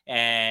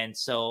 And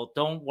so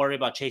don't worry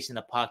about chasing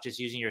the puck, just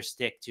using your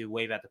stick to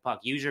wave at the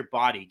puck. Use your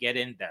body, get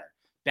in there,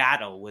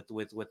 battle with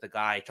the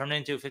guy, turn it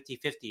into a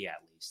 50-50 at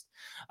least.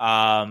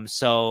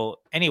 So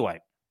anyway,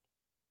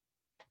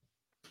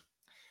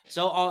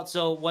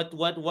 so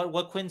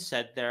what Quinn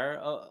said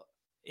there,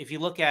 if you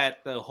look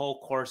at the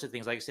whole course of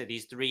things, like I said,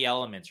 these three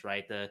elements,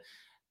 right? The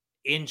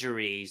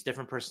injuries,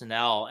 different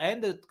personnel,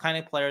 and the kind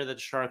of player that the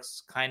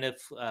Sharks kind of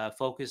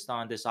focused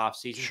on this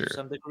offseason to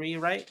some degree,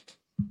 right?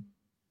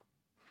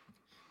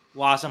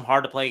 Lost some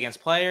hard to play against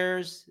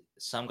players.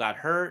 Some got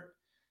hurt.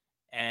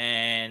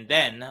 And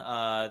then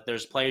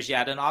there's players you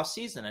had in off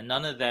season, and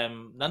none of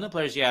the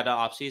players you had in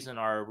off season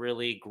are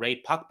really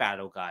great puck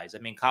battle guys. I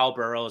mean, Kyle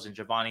Burrows and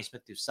Giovanni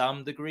Smith to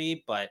some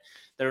degree, but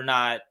they're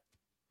not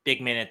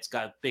big minute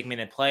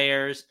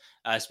players,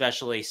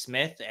 especially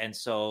Smith. And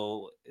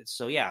so you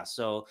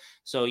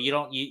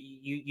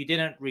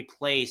didn't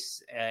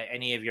replace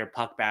any of your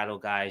puck battle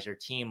guys, your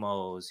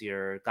Timos,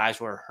 your guys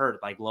who are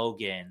hurt like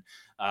Logan,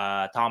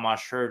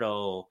 Tomas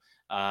Hertl,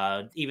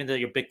 even though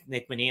your big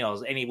Nick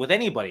Menino's with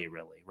anybody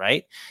really,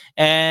 right?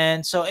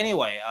 And so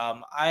anyway,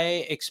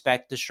 I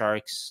expect the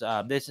Sharks.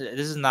 This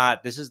is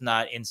not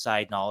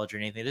inside knowledge or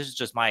anything. This is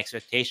just my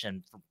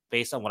expectation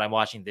based on what I'm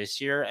watching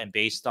this year and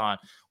based on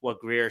what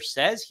Greer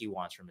says he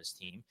wants from his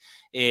team,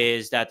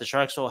 is that the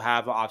Sharks will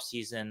have an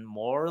offseason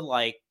more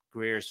like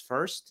Greer's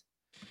first,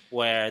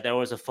 where there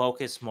was a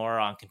focus more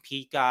on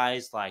compete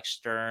guys like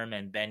Sturm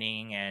and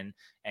Benning and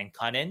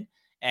Cunnin.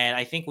 And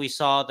I think we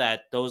saw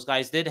that those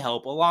guys did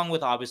help, along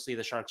with obviously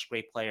the Sharks'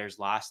 great players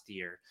last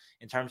year,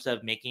 in terms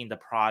of making the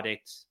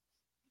product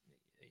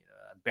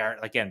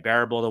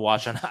bearable to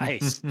watch on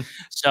ice.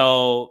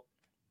 So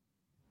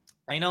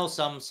I know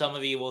some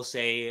of you will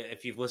say,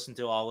 if you've listened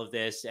to all of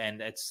this,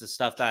 and it's the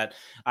stuff that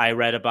I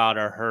read about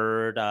or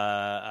heard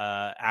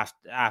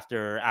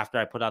after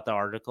I put out the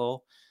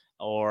article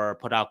or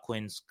put out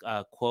Quinn's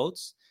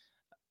quotes.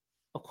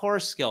 Of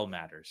course, skill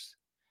matters.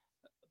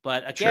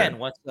 But again,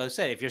 what I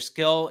said, if your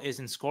skill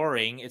isn't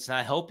scoring, it's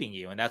not helping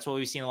you. And that's what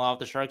we've seen a lot of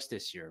the Sharks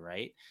this year,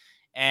 right?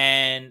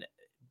 And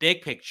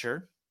big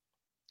picture,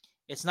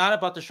 it's not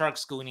about the Sharks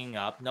schooning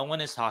up. No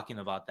one is talking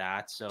about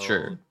that. So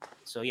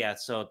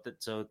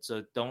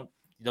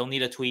don't need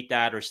to tweet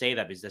that or say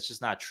that, because that's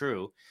just not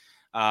true.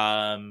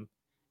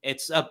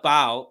 It's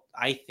about,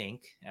 I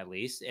think, at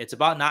least, it's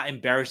about not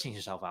embarrassing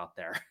yourself out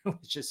there,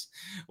 which is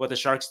what the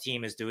Sharks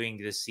team is doing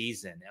this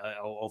season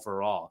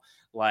overall.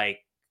 Like,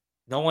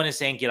 no one is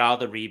saying get out of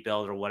the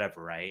rebuild or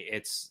whatever, right?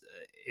 It's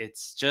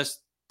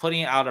just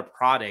putting out a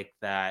product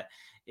that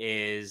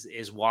is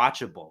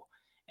watchable.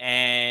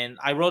 And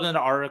I wrote an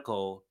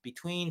article,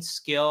 between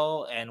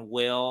skill and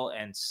will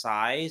and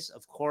size.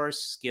 Of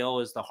course, skill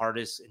is the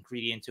hardest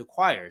ingredient to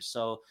acquire.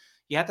 So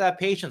you have to have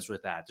patience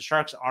with that. The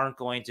Sharks aren't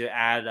going to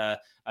add a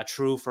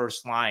true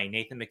first line,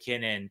 Nathan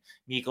MacKinnon,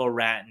 Mikko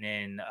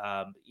Rantanen.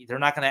 They're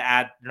not going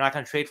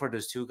to trade for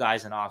those two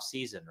guys in off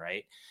season,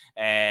 right?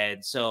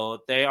 And so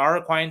they are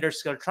acquiring their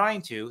skill,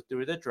 trying to,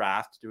 through the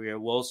draft, through your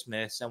Will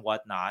Smiths and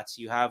whatnots.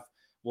 You have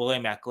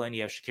William Eklund,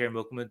 you have Shakir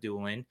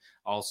Mukhamadullin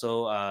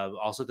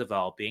also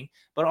developing,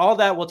 but all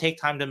that will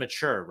take time to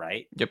mature,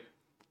 right? Yep.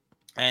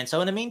 And so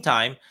in the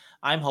meantime,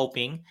 I'm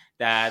hoping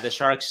that the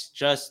Sharks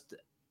just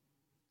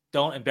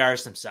don't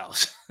embarrass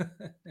themselves.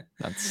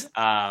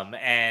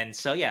 And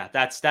so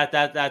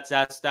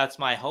that's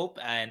my hope.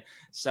 And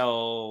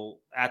so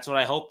that's what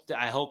I hope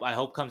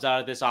comes out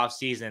of this off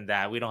season,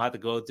 that we don't have to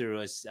go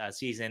through a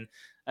season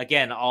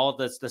again, all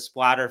the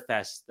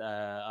Splatterfest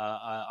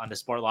on the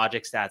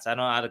Sportlogiq stats. I don't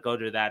know how to go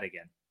through that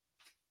again.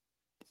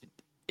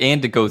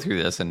 And to go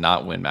through this and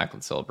not win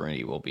Macklin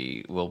Celebrini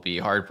will be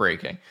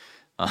heartbreaking.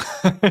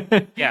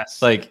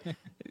 Yes.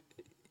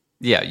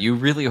 Yeah, you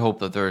really hope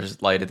that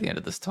there's light at the end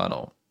of this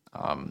tunnel.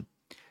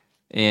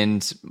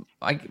 And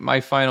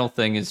my final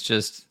thing is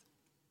just,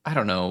 I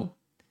don't know.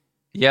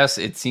 Yes,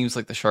 it seems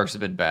like the Sharks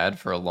have been bad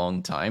for a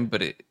long time,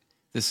 but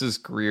this is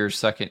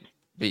Greer's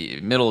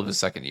middle of his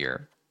second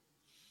year.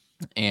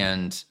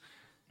 And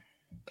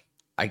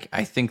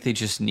I think they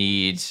just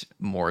need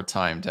more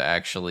time to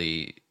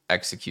actually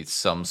execute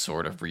some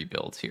sort of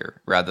rebuild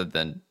here, rather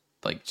than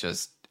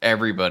just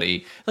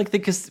everybody,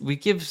 because we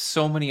give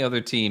so many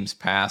other teams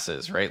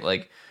passes, right?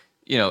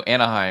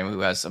 Anaheim, who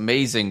has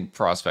amazing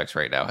prospects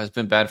right now, has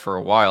been bad for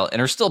a while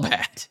and are still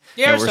bad.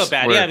 Yeah, they're still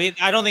bad. Yeah, I mean,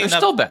 I don't think they're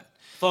still bad.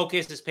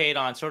 Focus is paid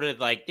on sort of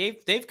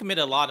they've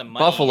committed a lot of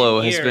money.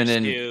 Buffalo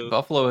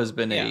has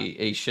been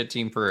a shit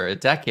team for a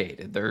decade,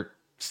 and they're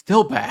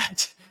still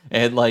bad.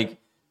 And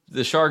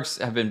the Sharks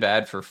have been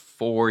bad for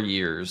 4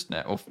 years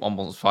now,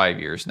 almost 5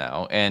 years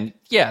now. And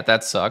yeah,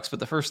 that sucks. But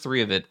the first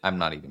 3 of it, I'm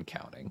not even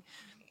counting.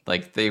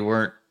 They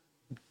weren't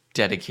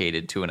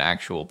dedicated to an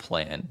actual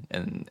plan,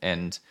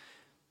 and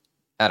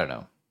I don't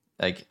know,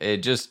 like it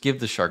just give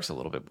the Sharks a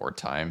little bit more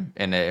time,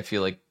 and I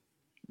feel like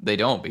they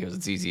don't because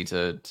it's easy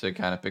to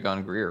kind of pick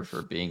on Greer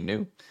for being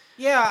new.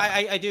 Yeah,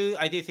 I do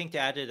think to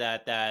add to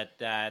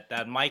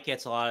that Mike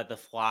gets a lot of the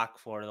flack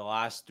for the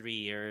last 3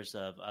 years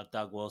of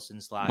Doug Wilson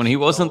When slash he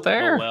wasn't Bill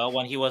there. Will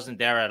when he wasn't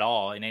there at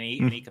all in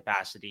any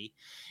capacity,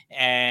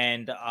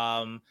 and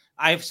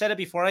I've said it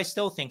before. I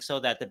still think so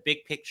that the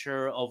big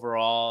picture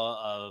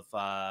overall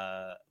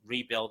of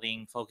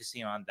rebuilding,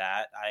 focusing on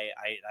that,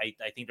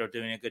 I think they're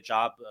doing a good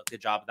job. A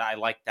good job of that. I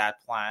like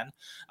that plan.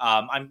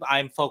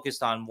 I'm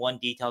focused on one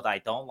detail that I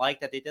don't like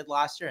that they did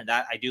last year, and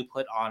that I do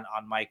put on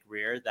Mike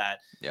Rear that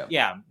Yeah.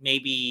 yeah,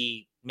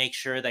 maybe make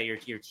sure that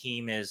your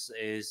team is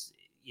a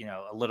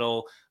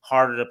little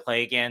harder to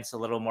play against, a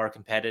little more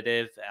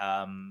competitive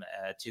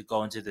to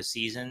go into the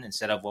season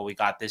instead of what we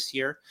got this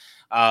year.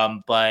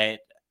 But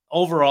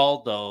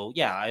overall, though,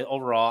 yeah,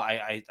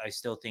 I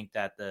still think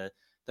that the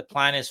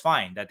plan is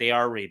fine, that they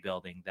are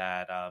rebuilding,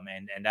 that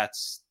and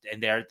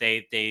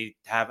they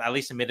have at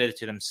least admitted it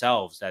to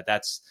themselves that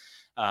that's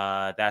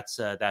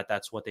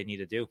what they need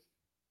to do.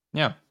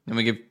 Yeah, and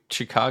we give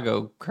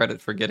Chicago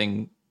credit for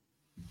getting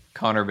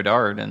Connor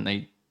Bedard, and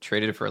they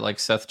traded for like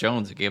Seth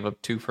Jones. They gave up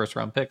 2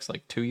 first-round picks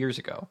like 2 years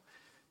ago,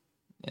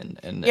 and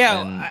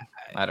Yeah,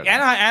 I don't know.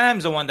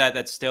 Anaheim's the one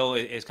that still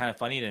is kind of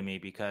funny to me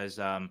because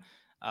and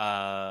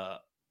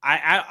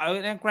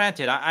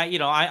granted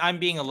I'm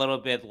being a little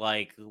bit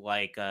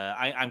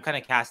I'm kind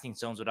of casting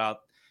stones without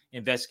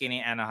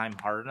investigating Anaheim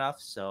hard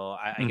enough. So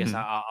I guess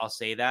I'll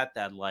say that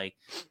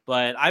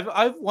but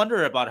I've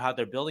wondered about how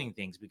they're building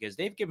things because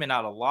they've given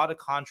out a lot of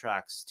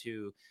contracts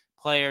to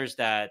players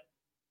that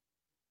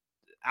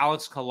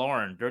Alex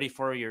Killorn,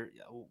 34-year,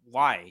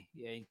 why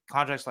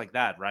contracts like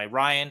that, right?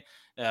 Ryan,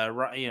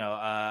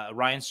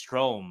 Ryan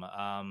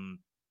Strome,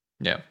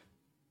 Yeah,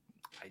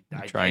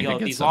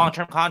 these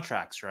long-term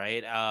contracts,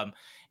 right?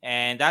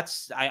 And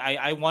that's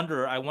I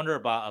wonder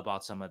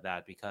about some of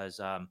that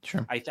because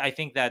sure. I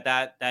think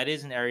that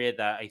is an area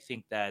that I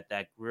think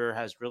that Greer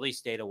has really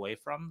stayed away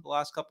from the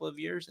last couple of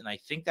years, and I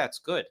think that's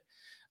good.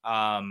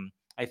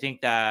 I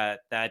think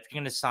that if you're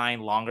going to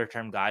sign longer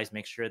term guys,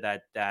 make sure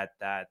that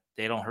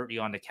they don't hurt you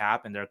on the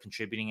cap and they're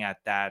contributing at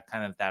that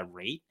kind of that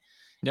rate.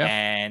 Yeah,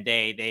 And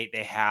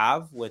they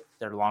have with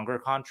their longer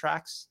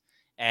contracts,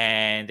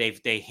 and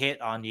they hit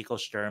on Nico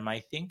Sturm. I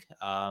think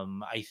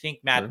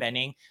Matt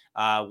Benning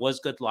was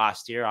good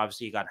last year.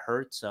 Obviously, he got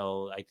hurt,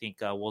 so I think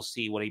we'll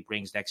see what he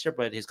brings next year.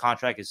 But his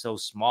contract is so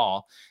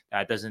small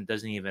that doesn't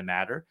even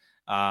matter.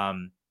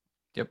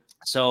 Yep.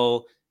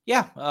 So.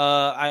 Yeah,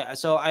 I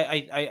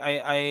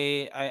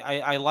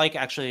like,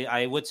 actually,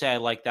 I would say I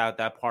like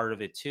that part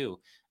of it too.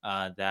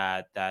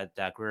 That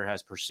Greer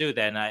has pursued,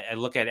 and I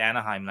look at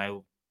Anaheim and I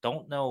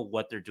don't know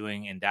what they're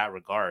doing in that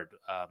regard.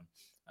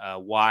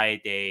 Why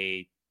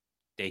they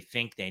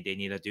think they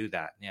need to do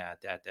that? Yeah,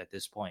 at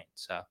this point.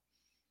 So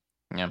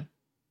yeah,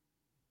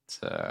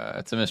 it's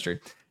a mystery.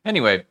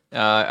 Anyway,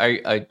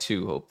 I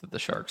too hope that the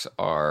Sharks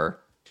are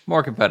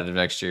more competitive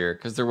next year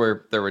because there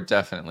were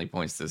definitely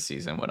points this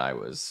season when I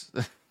was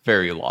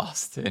very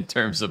lost in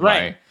terms of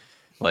my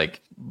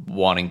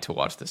wanting to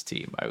watch this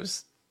team. I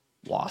was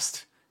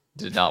lost,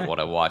 did not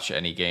want to watch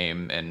any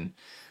game, and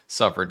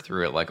suffered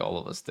through it like all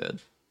of us did.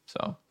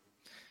 So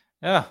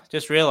yeah,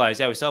 just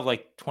realized we still have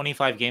like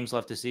 25 games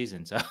left this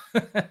season. So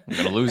I'm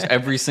gonna lose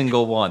every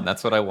single one.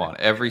 That's what I want.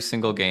 Every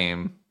single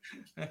game.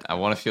 I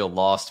want to feel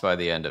lost by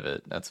the end of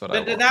it. That's what I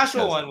want. The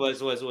Nashville one was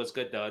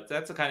good though.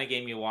 That's the kind of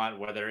game you want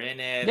where they're in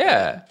it.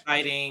 Yeah, they're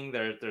fighting.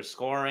 They're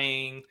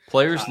scoring.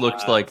 Players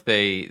looked like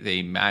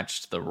they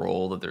matched the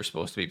role that they're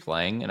supposed to be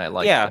playing, and I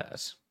like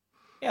that.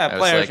 Yeah,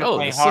 players are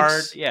playing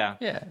hard. Yeah,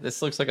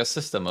 this looks like a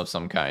system of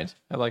some kind.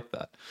 I like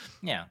that.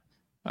 Yeah.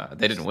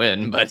 They didn't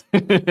win, but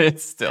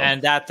it's still,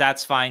 and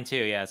that's fine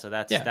too. Yeah, so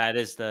that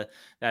is the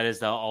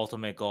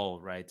ultimate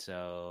goal, right?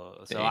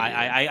 So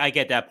I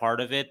get that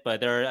part of it, but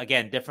there are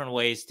again different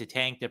ways to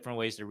tank, different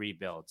ways to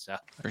rebuild. So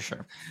for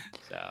sure.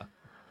 So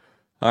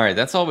all right,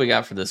 that's all we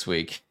got for this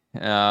week. We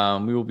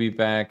will be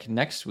back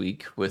next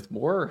week with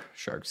more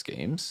Sharks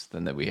games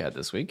than that we had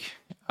this week.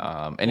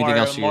 Anything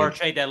else? More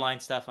trade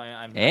deadline stuff.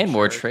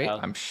 More trade.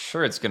 I'm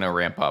sure it's going to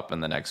ramp up in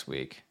the next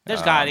week.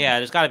 There's got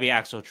to be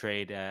actual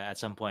trade at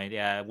some point.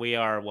 Yeah, we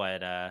are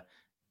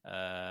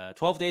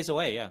 12 days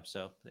away. Yeah,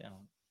 so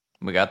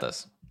we got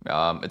this.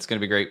 It's going to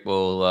be great.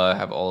 We'll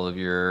have all of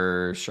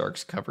your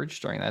Sharks coverage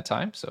during that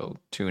time. So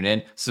tune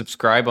in,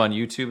 subscribe on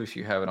YouTube if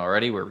you haven't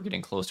already. We're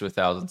getting close to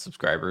 1,000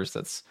 subscribers.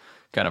 That's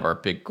kind of our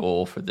big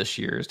goal for this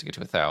year is to get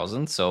to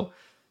 1,000. So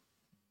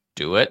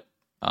do it.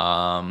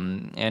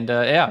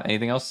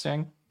 Anything else,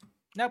 Sang?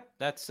 Nope.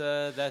 That's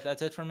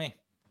it for me.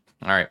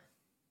 All right.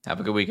 Have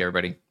a good week,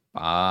 everybody.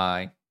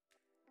 Bye.